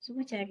 tu.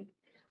 Semua cari.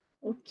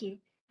 Okay.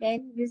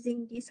 Then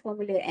using this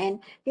formula, and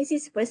this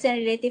is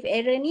percent relative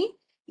error ni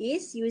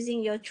is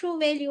using your true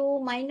value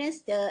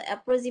minus the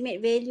approximate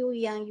value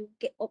yang you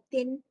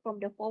obtain from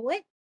the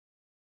forward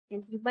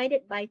and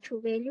divided by true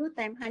value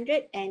times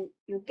 100 and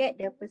you get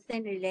the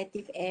percent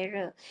relative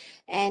error.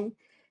 And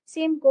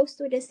same goes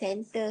to the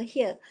center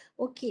here.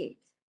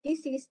 Okay.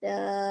 This is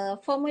the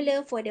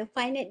formula for the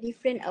finite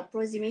different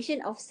approximation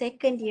of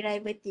second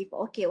derivative.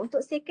 Okay, untuk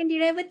second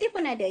derivative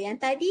pun ada.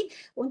 Yang tadi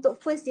untuk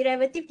first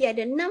derivative dia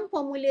ada 6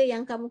 formula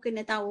yang kamu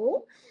kena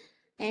tahu.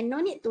 And no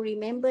need to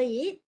remember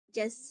it.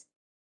 Just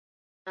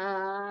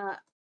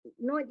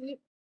note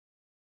it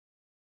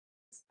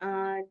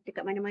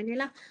dekat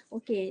mana-mana lah.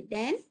 Okay,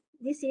 then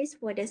this is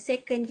for the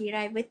second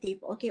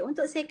derivative. Okay,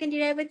 untuk second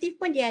derivative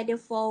pun dia ada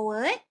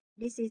forward.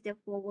 This is the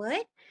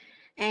forward.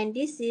 And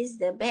this is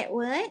the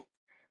backward.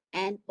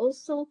 And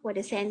also for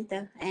the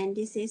center, and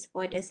this is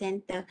for the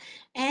center.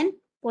 And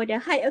for the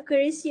high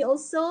accuracy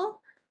also,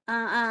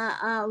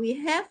 we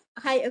have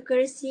high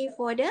accuracy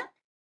for the,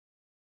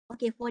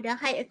 for the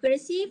high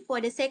accuracy for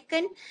the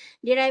second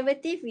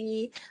derivative,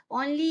 we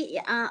only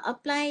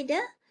apply the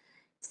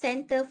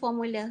center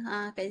formula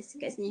kat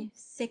sini,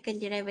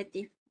 second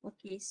derivative.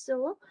 Okay,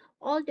 so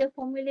all the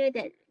formula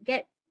that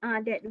that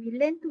we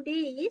learn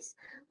today is,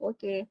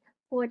 okay,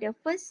 for the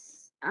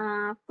first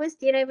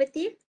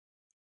derivative.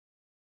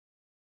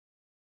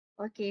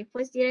 Okay,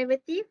 first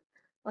derivative.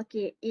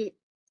 Okay, it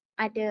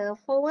ada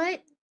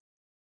forward,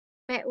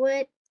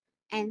 backward,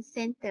 and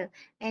center.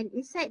 And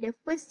inside the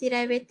first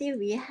derivative,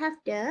 we have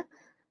the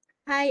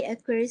high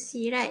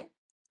accuracy, right?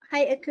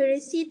 High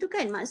accuracy tu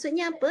kan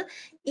maksudnya apa?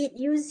 It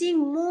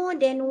using more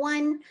than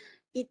one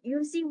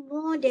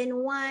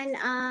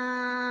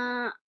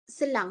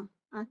selang.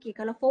 Okay,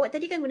 kalau forward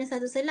tadi kan guna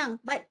satu selang,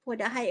 but for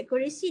the high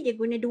accuracy dia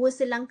guna 2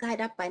 selang ke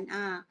hadapan.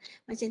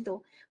 Macam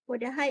tu. For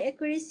the high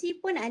accuracy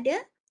pun ada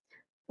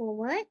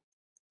forward,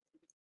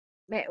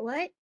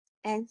 backward,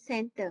 and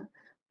center.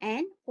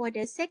 And for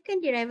the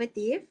second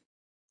derivative,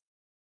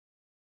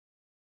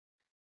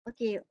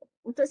 okay,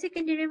 untuk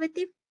second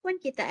derivative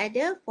pun kita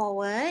ada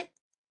forward,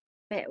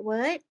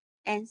 backward,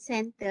 and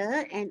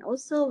center. And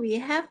also we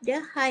have the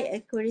high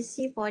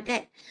accuracy for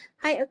that.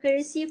 High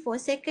accuracy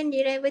for second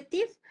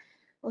derivative.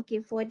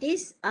 Okay, for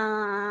this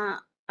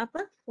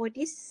for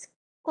this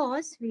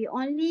course, we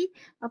only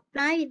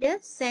apply the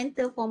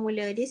center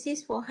formula. This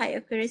is for high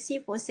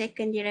accuracy for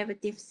second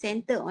derivative,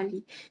 center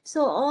only.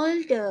 So all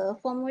the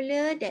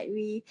formula that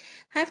we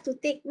have to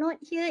take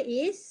note here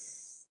is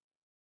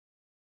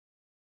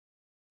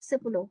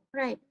 10,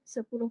 right?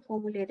 10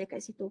 formula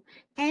dekat situ.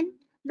 And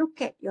look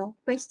at your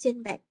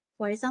question back.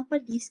 For example,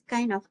 this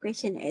kind of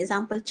question,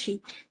 example 3.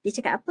 Dia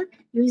cakap apa?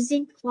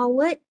 Using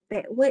forward,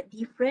 backward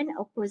different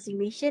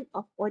approximation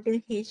of order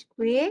h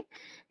square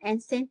and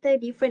center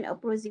different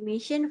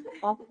approximation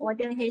of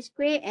order h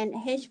square and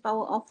h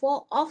power of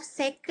 4 of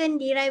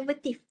second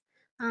derivative.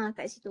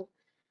 Kat situ.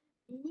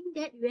 Meaning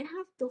that we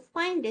have to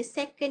find the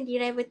second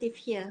derivative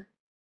here.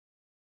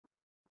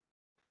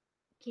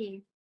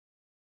 Okay.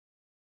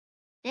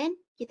 Then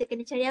kita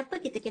kena cari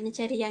apa? Kita kena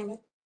cari yang ni.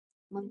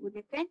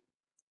 Menggunakan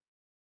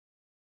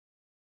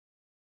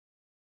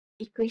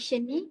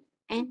equation ni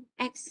and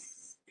x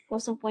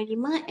 0.5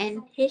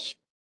 and h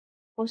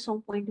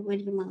 0.25.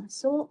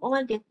 So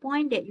all the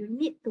point that you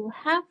need to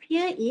have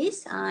here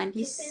is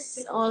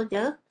this all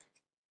the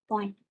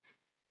point.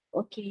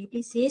 Okay,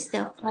 this is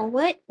the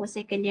forward for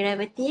second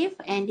derivative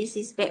and this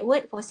is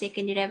backward for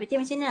second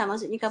derivative. Macam mana lah?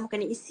 Maksudnya kamu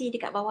kena isi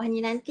dekat bawah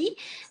ni nanti.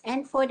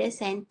 And for the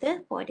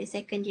center for the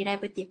second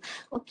derivative.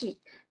 Okay,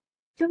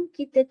 jom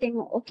kita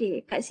tengok.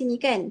 Okay, kat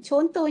sini kan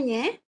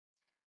contohnya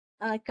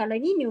kalau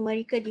ni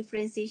numerical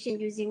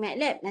differentiation using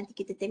MATLAB, nanti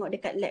kita tengok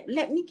dekat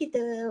lab ni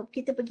kita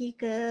pergi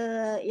ke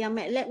yang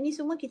MATLAB ni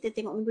semua kita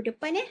tengok minggu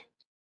depan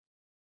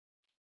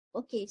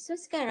Okay, so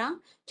sekarang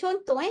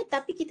contoh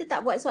tapi kita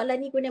tak buat soalan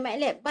ni guna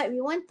MATLAB, but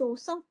we want to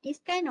solve this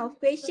kind of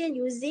question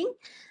using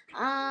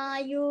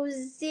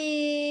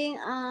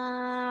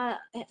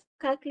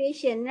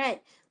calculation,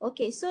 right?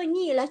 Okay, so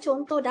ni ialah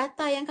contoh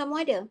data yang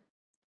kamu ada.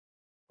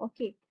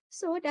 Okay.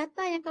 So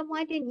data yang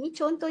kamu ada ni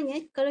contohnya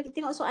kalau kita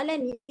tengok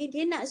soalan ni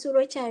dia nak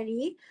suruh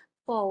cari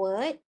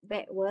forward,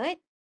 backward.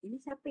 Ini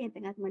siapa yang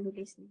tengah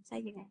menulis ni?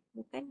 Saya kan?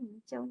 Bukan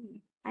ni, macam ni.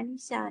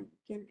 Anisha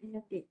can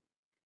edit.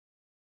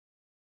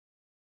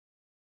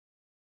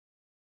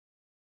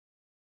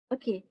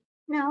 Okay.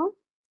 Now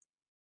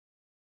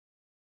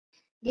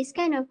this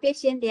kind of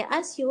question they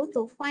ask you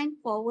to find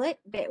forward,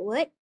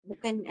 backward.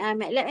 Bukan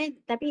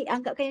MATLAB tapi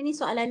anggapkan ini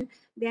soalan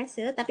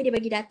biasa tapi dia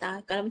bagi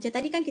data. Kalau macam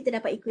tadi kan kita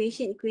dapat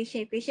equation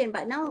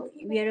but now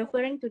we are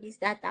referring to this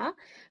data.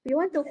 We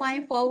want to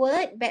find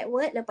forward,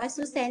 backward, lepas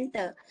tu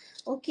center.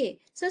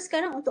 Okay, so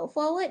sekarang untuk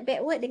forward,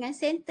 backward dengan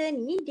center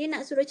ni dia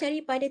nak suruh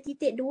cari pada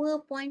titik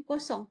 2.0.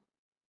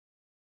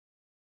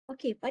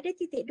 Okay, pada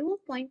titik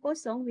 2.0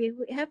 we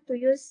have to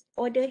use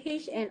order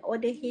H and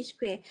order H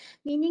square.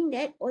 Meaning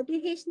that order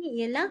H ni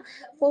ialah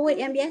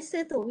forward yang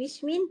biasa tu,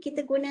 which mean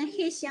kita guna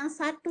H yang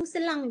satu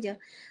selang je.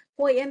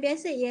 Forward yang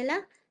biasa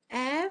ialah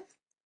F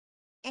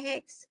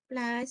X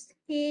plus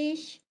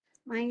H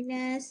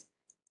minus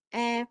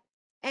F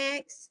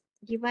X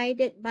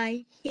divided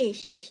by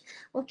H.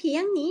 Okay,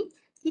 yang ni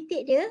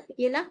titik dia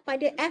ialah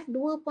pada F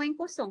 2.0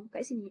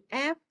 kat sini.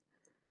 F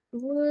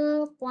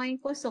 2.0.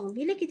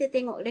 Bila kita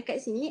tengok dekat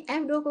sini,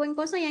 F 2.0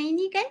 yang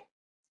ini kan?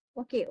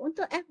 Okay,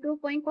 untuk F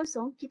 2.0,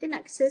 kita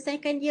nak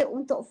selesaikan dia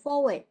untuk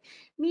forward.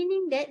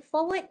 Meaning that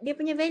forward dia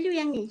punya value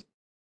yang ni.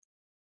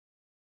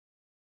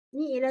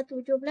 Ni ialah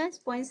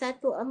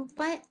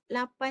 17.1489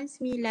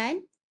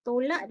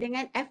 tolak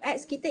dengan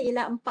Fx kita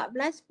ialah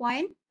 14.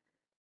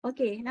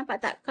 Okay,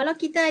 nampak tak? Kalau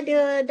kita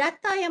ada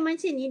data yang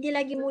macam ni, dia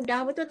lagi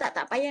mudah, betul tak?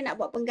 Tak payah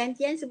nak buat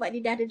penggantian sebab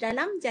dia dah ada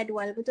dalam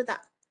jadual, betul tak?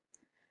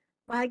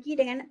 Bahagi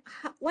dengan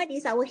what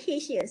is our H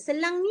here.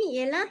 Selang ni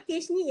ialah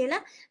H ni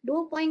ialah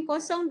 2.0,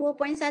 2.1.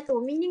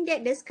 Meaning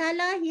that the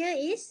skala here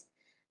is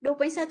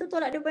 2.1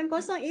 tolak 2.0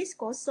 is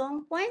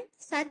 0.1.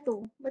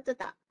 Betul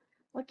tak?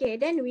 Okay,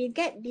 then we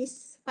get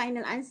this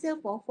final answer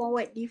for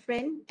forward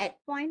different at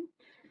point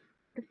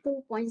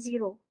 2.0.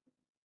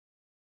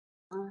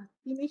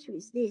 Finish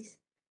with this.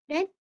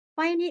 Then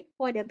find it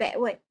for the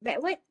backward.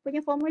 Backward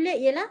punya formula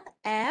ialah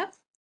F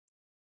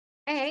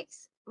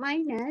X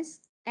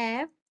minus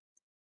F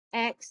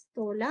X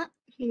tolak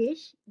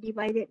H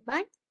divided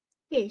by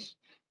H.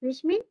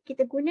 Which mean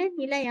kita guna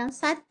nilai yang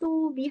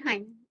satu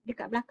behind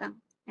dekat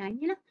belakang. Nah,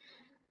 inilah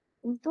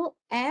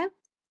untuk F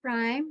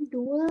prime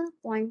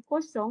 2.0.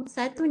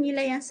 Satu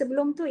nilai yang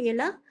sebelum tu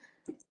ialah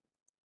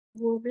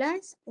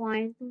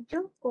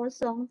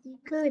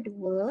 12.7032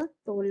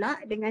 tolak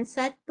dengan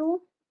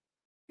satu.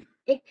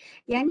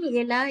 Yang ni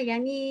ialah,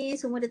 yang ni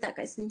semua letak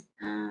kat sini.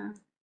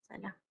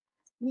 Salah.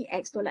 Ni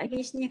X tolak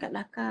H ni kat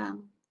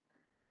belakang.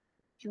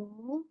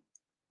 Jom.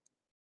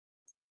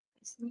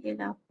 Sini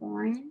ialah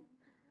 0.12.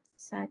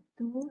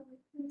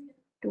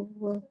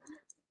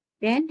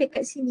 Then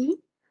dekat sini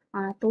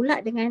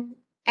tolak dengan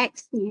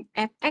X ni.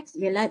 Fx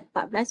ialah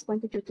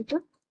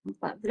 14.77.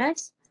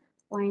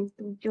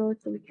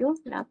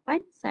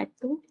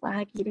 14.7781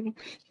 bahagi dengan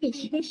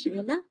H. H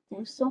ialah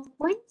 0.1.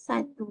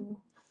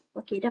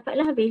 Okey,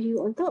 dapatlah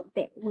value untuk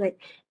backward.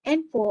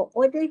 And for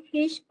order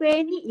H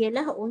square ni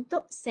ialah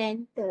untuk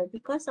center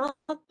because of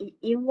it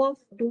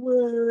involve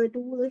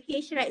dua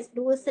H, right?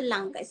 Dua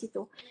selang kat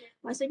situ.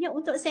 Maksudnya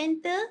untuk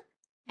center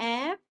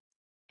F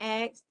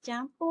X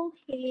campur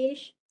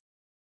H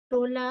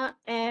tolak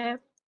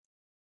F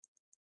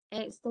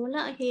X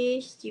tolak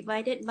H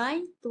divided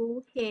by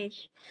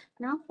 2H.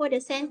 Now for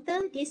the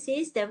center, this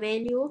is the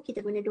value.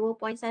 Kita guna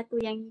 2.1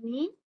 yang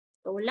ini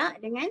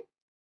tolak dengan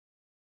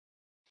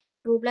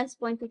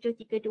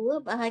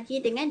 12.732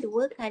 bahagi dengan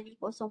 2 kali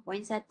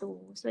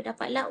 0.1. So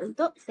dapatlah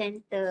untuk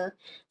center.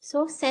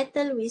 So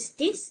settle with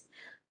this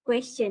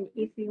question.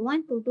 If we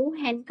want to do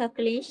hand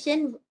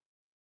calculation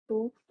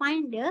to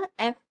find the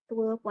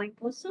F2.0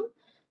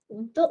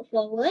 untuk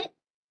forward,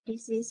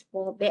 this is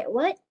for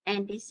backward,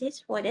 and this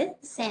is for the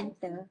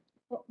center.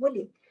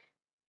 Boleh.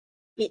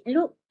 It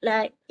look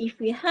like if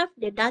we have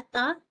the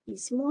data,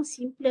 it's more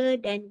simpler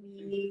than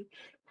we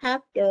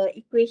have the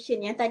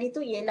equation. Yang tadi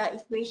tu ialah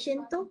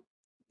equation tu,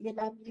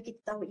 ialah bila kita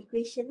tahu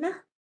equation lah,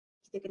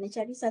 kita kena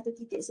cari satu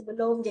titik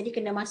sebelum, jadi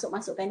kena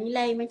masukkan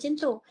nilai macam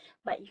tu.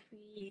 But if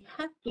we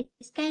have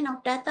this kind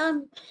of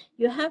data,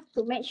 you have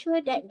to make sure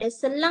that the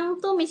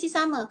selang tu mesti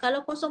sama.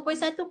 Kalau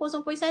 0.1,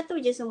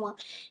 0.1 je semua.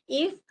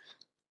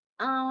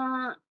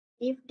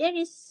 If there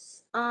is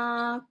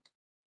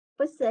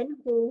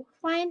person who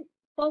find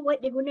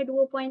forward, dia guna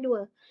 2.2.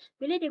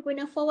 Bila dia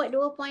guna forward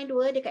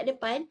 2.2 dekat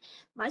depan,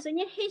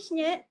 maksudnya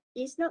H-nya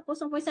is not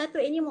 0.1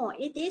 anymore.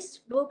 It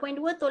is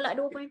 2.2 tolak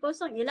 2.0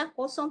 ialah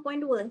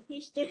 0.2.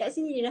 H dia kat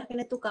sini dia dah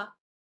kena tukar.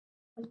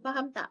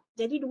 Faham tak?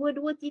 Jadi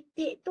dua-dua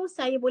titik tu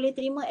saya boleh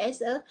terima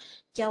as a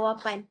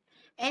jawapan.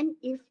 And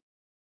if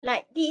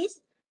like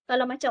this,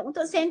 kalau macam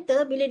untuk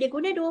center, bila dia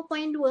guna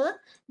 2.2,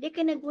 dia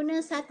kena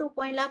guna 1.8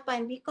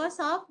 because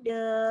of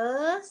the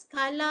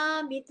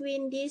skala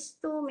between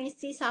these two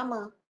mesti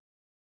sama.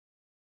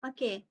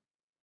 Okay.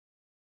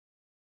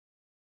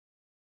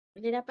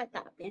 Boleh dapat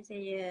tak apa yang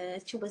saya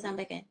cuba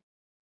sampaikan?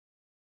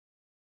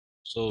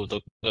 So,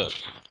 doktor,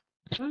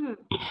 Hmm.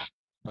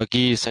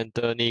 bagi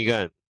center ni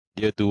kan,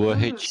 dia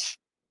 2H.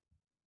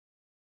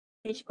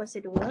 H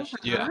kuasa 2.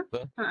 H dia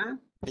apa?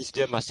 H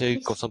dia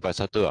masih H.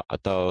 0.1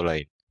 atau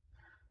lain?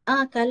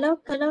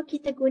 Kalau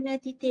kita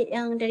guna titik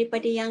yang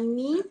daripada yang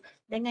ni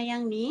dengan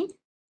yang ni,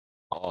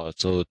 Oh,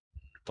 so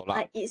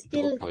tolak it's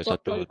still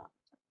 2.1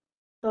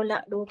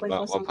 tolak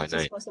 2.0 which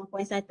is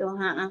 1.9.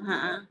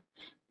 0.1.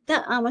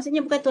 Tak,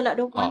 maksudnya bukan tolak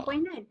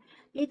 2.9.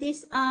 It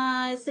is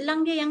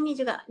selang dia yang ni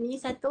juga. Ni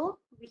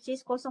satu which is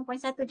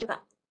 0.1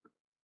 juga.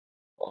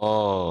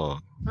 Oh.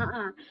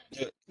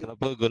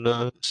 Kenapa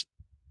guna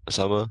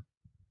sama?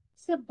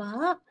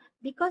 Sebab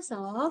because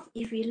of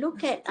if we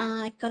look at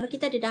kalau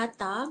kita ada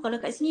data,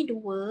 kalau kat sini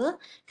 2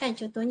 kan,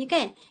 contohnya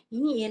kan,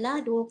 ini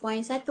ialah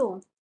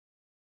 2.1.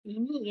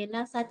 Ini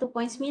ialah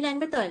 1.9,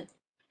 betul?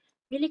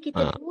 Bila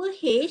kita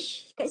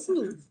 2H kat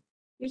sini,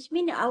 which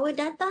mean our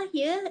data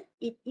here,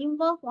 it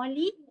involve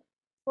only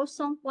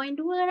 0.2,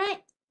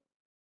 right?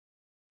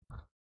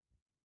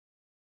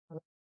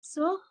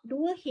 So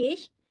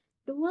 2H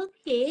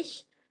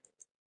 0.2,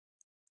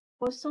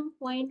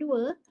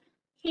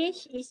 H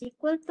is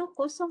equal to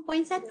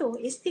 0.1.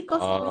 It's still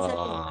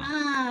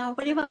 0.1.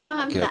 Boleh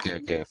faham tak?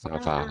 Okay.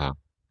 Faham.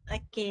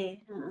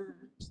 Okay.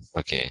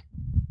 Okay.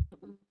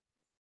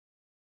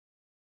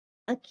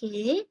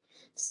 Okay.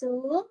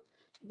 So,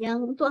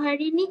 yang untuk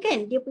hari ni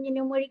kan, dia punya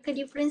numerical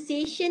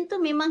differentiation tu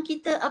memang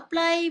kita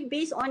apply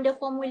based on the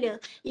formula.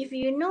 If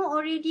you know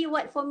already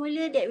what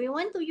formula that we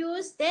want to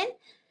use, then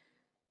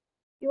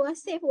you are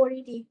safe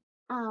already.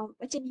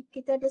 Macam ni,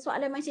 kita ada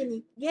soalan macam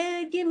ni.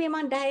 Dia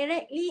memang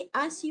directly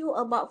ask you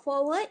about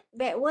forward,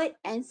 backward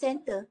and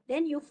center.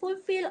 Then you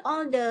fulfill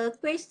all the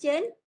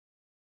question,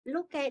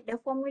 look at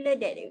the formula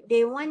that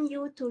they want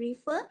you to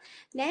refer,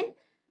 then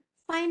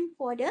find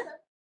for the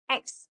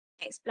x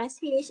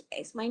plus h,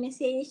 x minus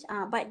h.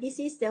 But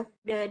this is the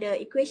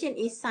equation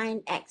is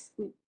sin x.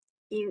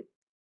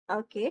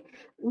 Okay,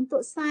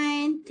 untuk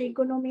sign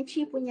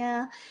trigonometry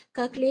punya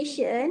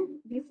calculation,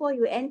 before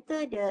you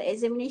enter the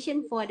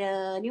examination for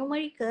the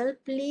numerical,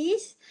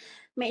 please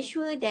make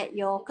sure that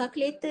your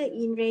calculator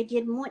in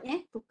radian mode,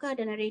 tukar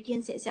dalam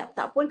radian siap-siap.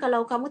 Tak pun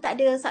kalau kamu tak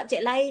ada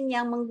subjek lain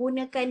yang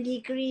menggunakan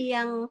degree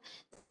yang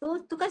tu,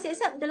 tukar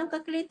siap-siap dalam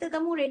calculator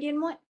kamu radian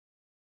mode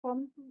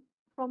from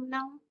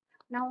now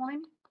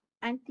on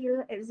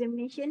until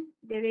examination,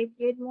 the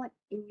radian mode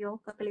in your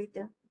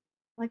calculator.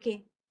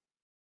 Okay.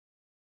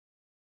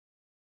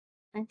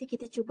 Nanti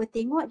kita cuba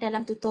tengok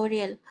dalam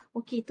tutorial.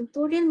 Okey,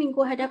 tutorial minggu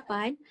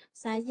hadapan,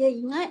 saya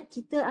ingat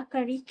kita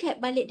akan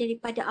recap balik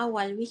daripada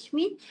awal, which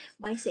mean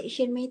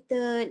bisection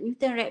method,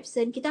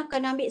 Newton-Raphson. Kita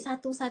akan ambil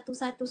satu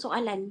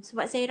soalan.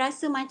 Sebab saya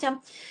rasa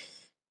macam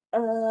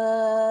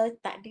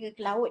tak ada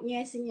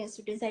lautnya rasanya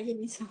student saya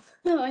ni semua.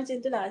 Macam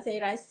tu lah, saya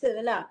rasa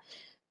lah.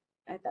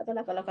 Tak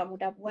tahulah kalau kamu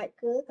dah buat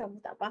ke, kamu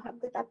tak faham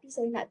ke, tapi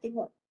saya nak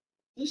tengok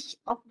each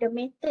of the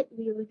method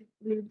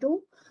will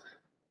do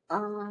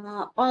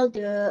all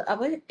the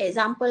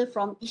example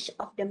from each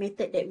of the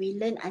method that we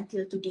learn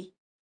until today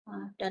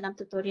dalam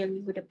tutorial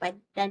minggu depan.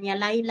 Dan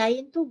yang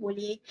lain-lain tu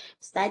boleh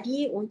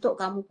study untuk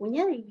kamu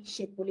punya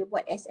revision, boleh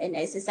buat as an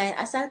exercise.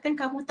 Asalkan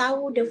kamu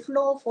tahu the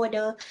flow for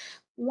the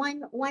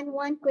one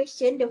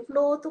question, the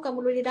flow tu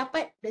kamu boleh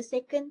dapat the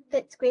second,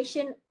 third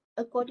question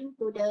according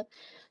to the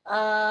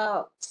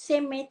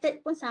same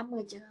method pun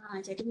sama je.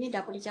 Jadinya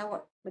dah boleh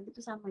jawab, benda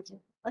tu sama je.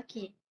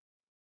 Okay.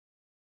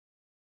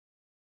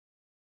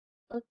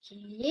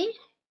 Okay.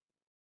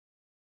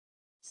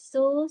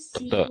 So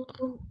see you.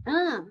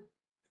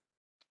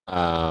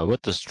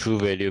 What does true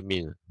value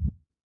mean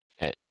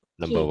at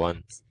number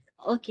 1?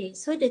 Okay,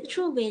 so the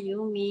true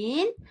value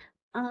mean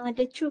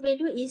the true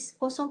value is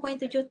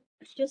 0.771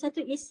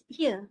 is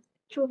here.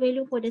 true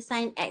value for the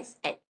sign x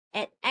at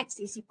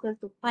x is equal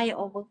to pi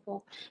over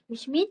 4.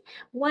 Which means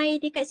y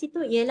dekat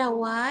situ ialah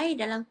y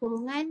dalam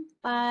kurungan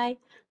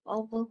pi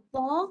over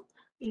 4.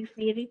 If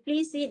we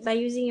replace it by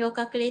using your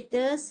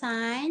calculator,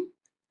 sin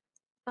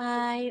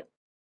pi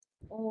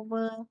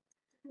over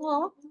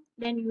 4,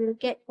 then you will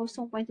get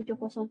 0.7071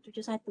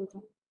 tu.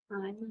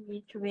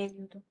 Ni true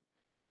value tu.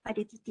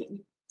 Ada titik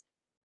ni.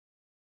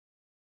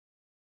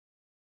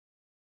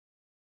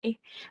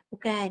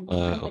 Bukan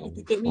pada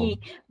titik ni.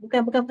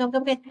 Bukan.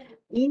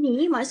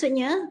 Ini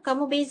maksudnya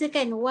kamu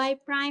bezakan y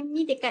prime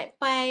ni dekat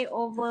pi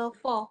over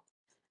 4.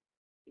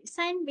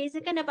 Sin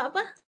bezakan dapat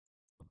apa?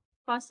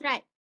 Cos,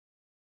 right?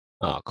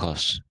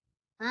 Cos.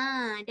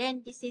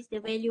 Then this is the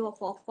value of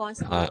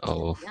cos. Pi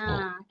over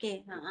 4.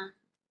 Okay.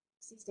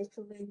 This is the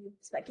true value.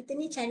 Sebab kita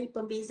ni cari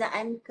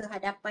pembezaan ke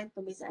hadapan,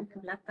 pembezaan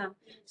ke belakang.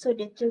 So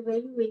the true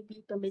value will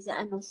be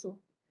pembezaan also.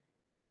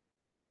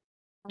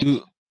 Tu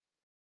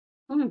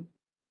Okay.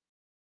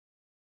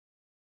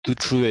 tu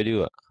true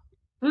value tak?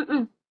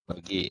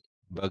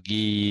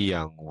 Bagi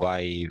yang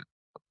y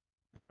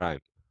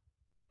prime.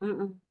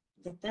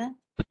 Betul.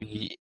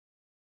 Tapi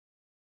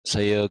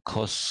saya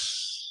cos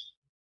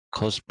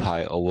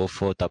pi over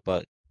 4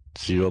 dapat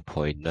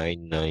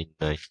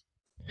 0.999.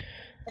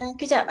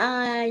 Kejap,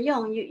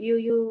 Yong, you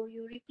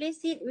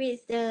replace it with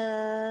the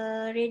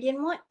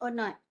radian mode or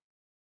not?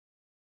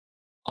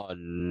 On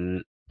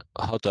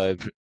how do I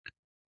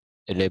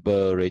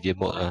enable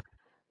radian mode?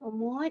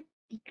 Mode,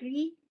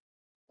 degree,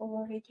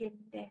 or radian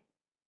there?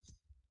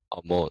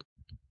 Mode.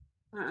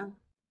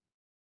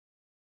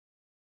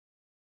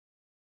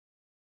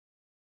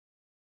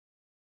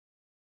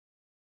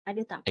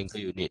 Ada tak?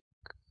 Angle unit.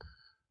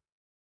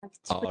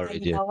 Cuba tanya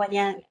Radian. kawan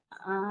yang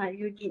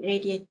unit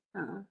radian.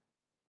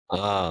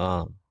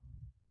 Oh,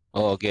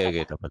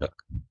 okay. Dapat.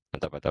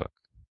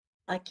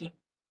 Okay.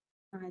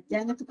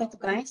 Jangan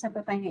tukar-tukar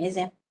sampai final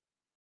exam.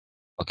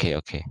 Okay.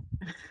 Okay.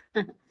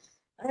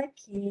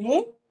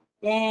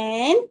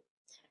 Then,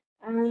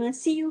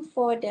 see you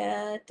for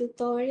the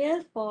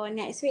tutorial for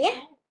next week.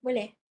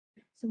 Boleh?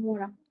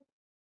 Semua orang.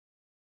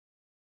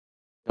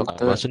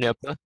 Maksudnya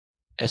apa?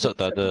 Esok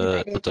tak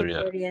ada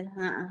tutorial.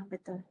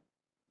 Betul.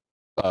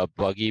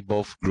 Bagi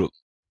both group.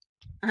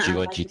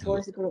 G1, G2.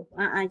 Both group.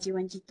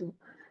 G1, G2.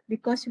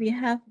 Because we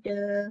have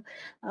the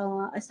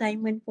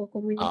assignment for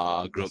community.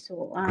 Group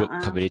so,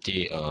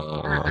 community.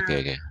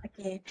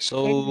 Okay.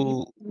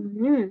 So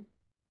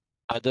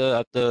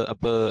ada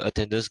apa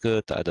attendance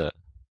ke tak ada?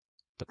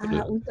 Tak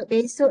perlu. Untuk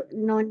besok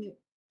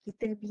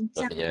kita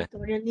bincang Ya.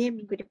 tutorial ni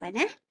minggu depan.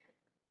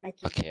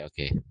 Okay.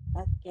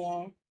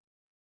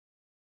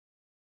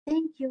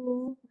 Thank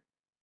you.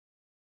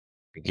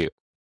 Thank you.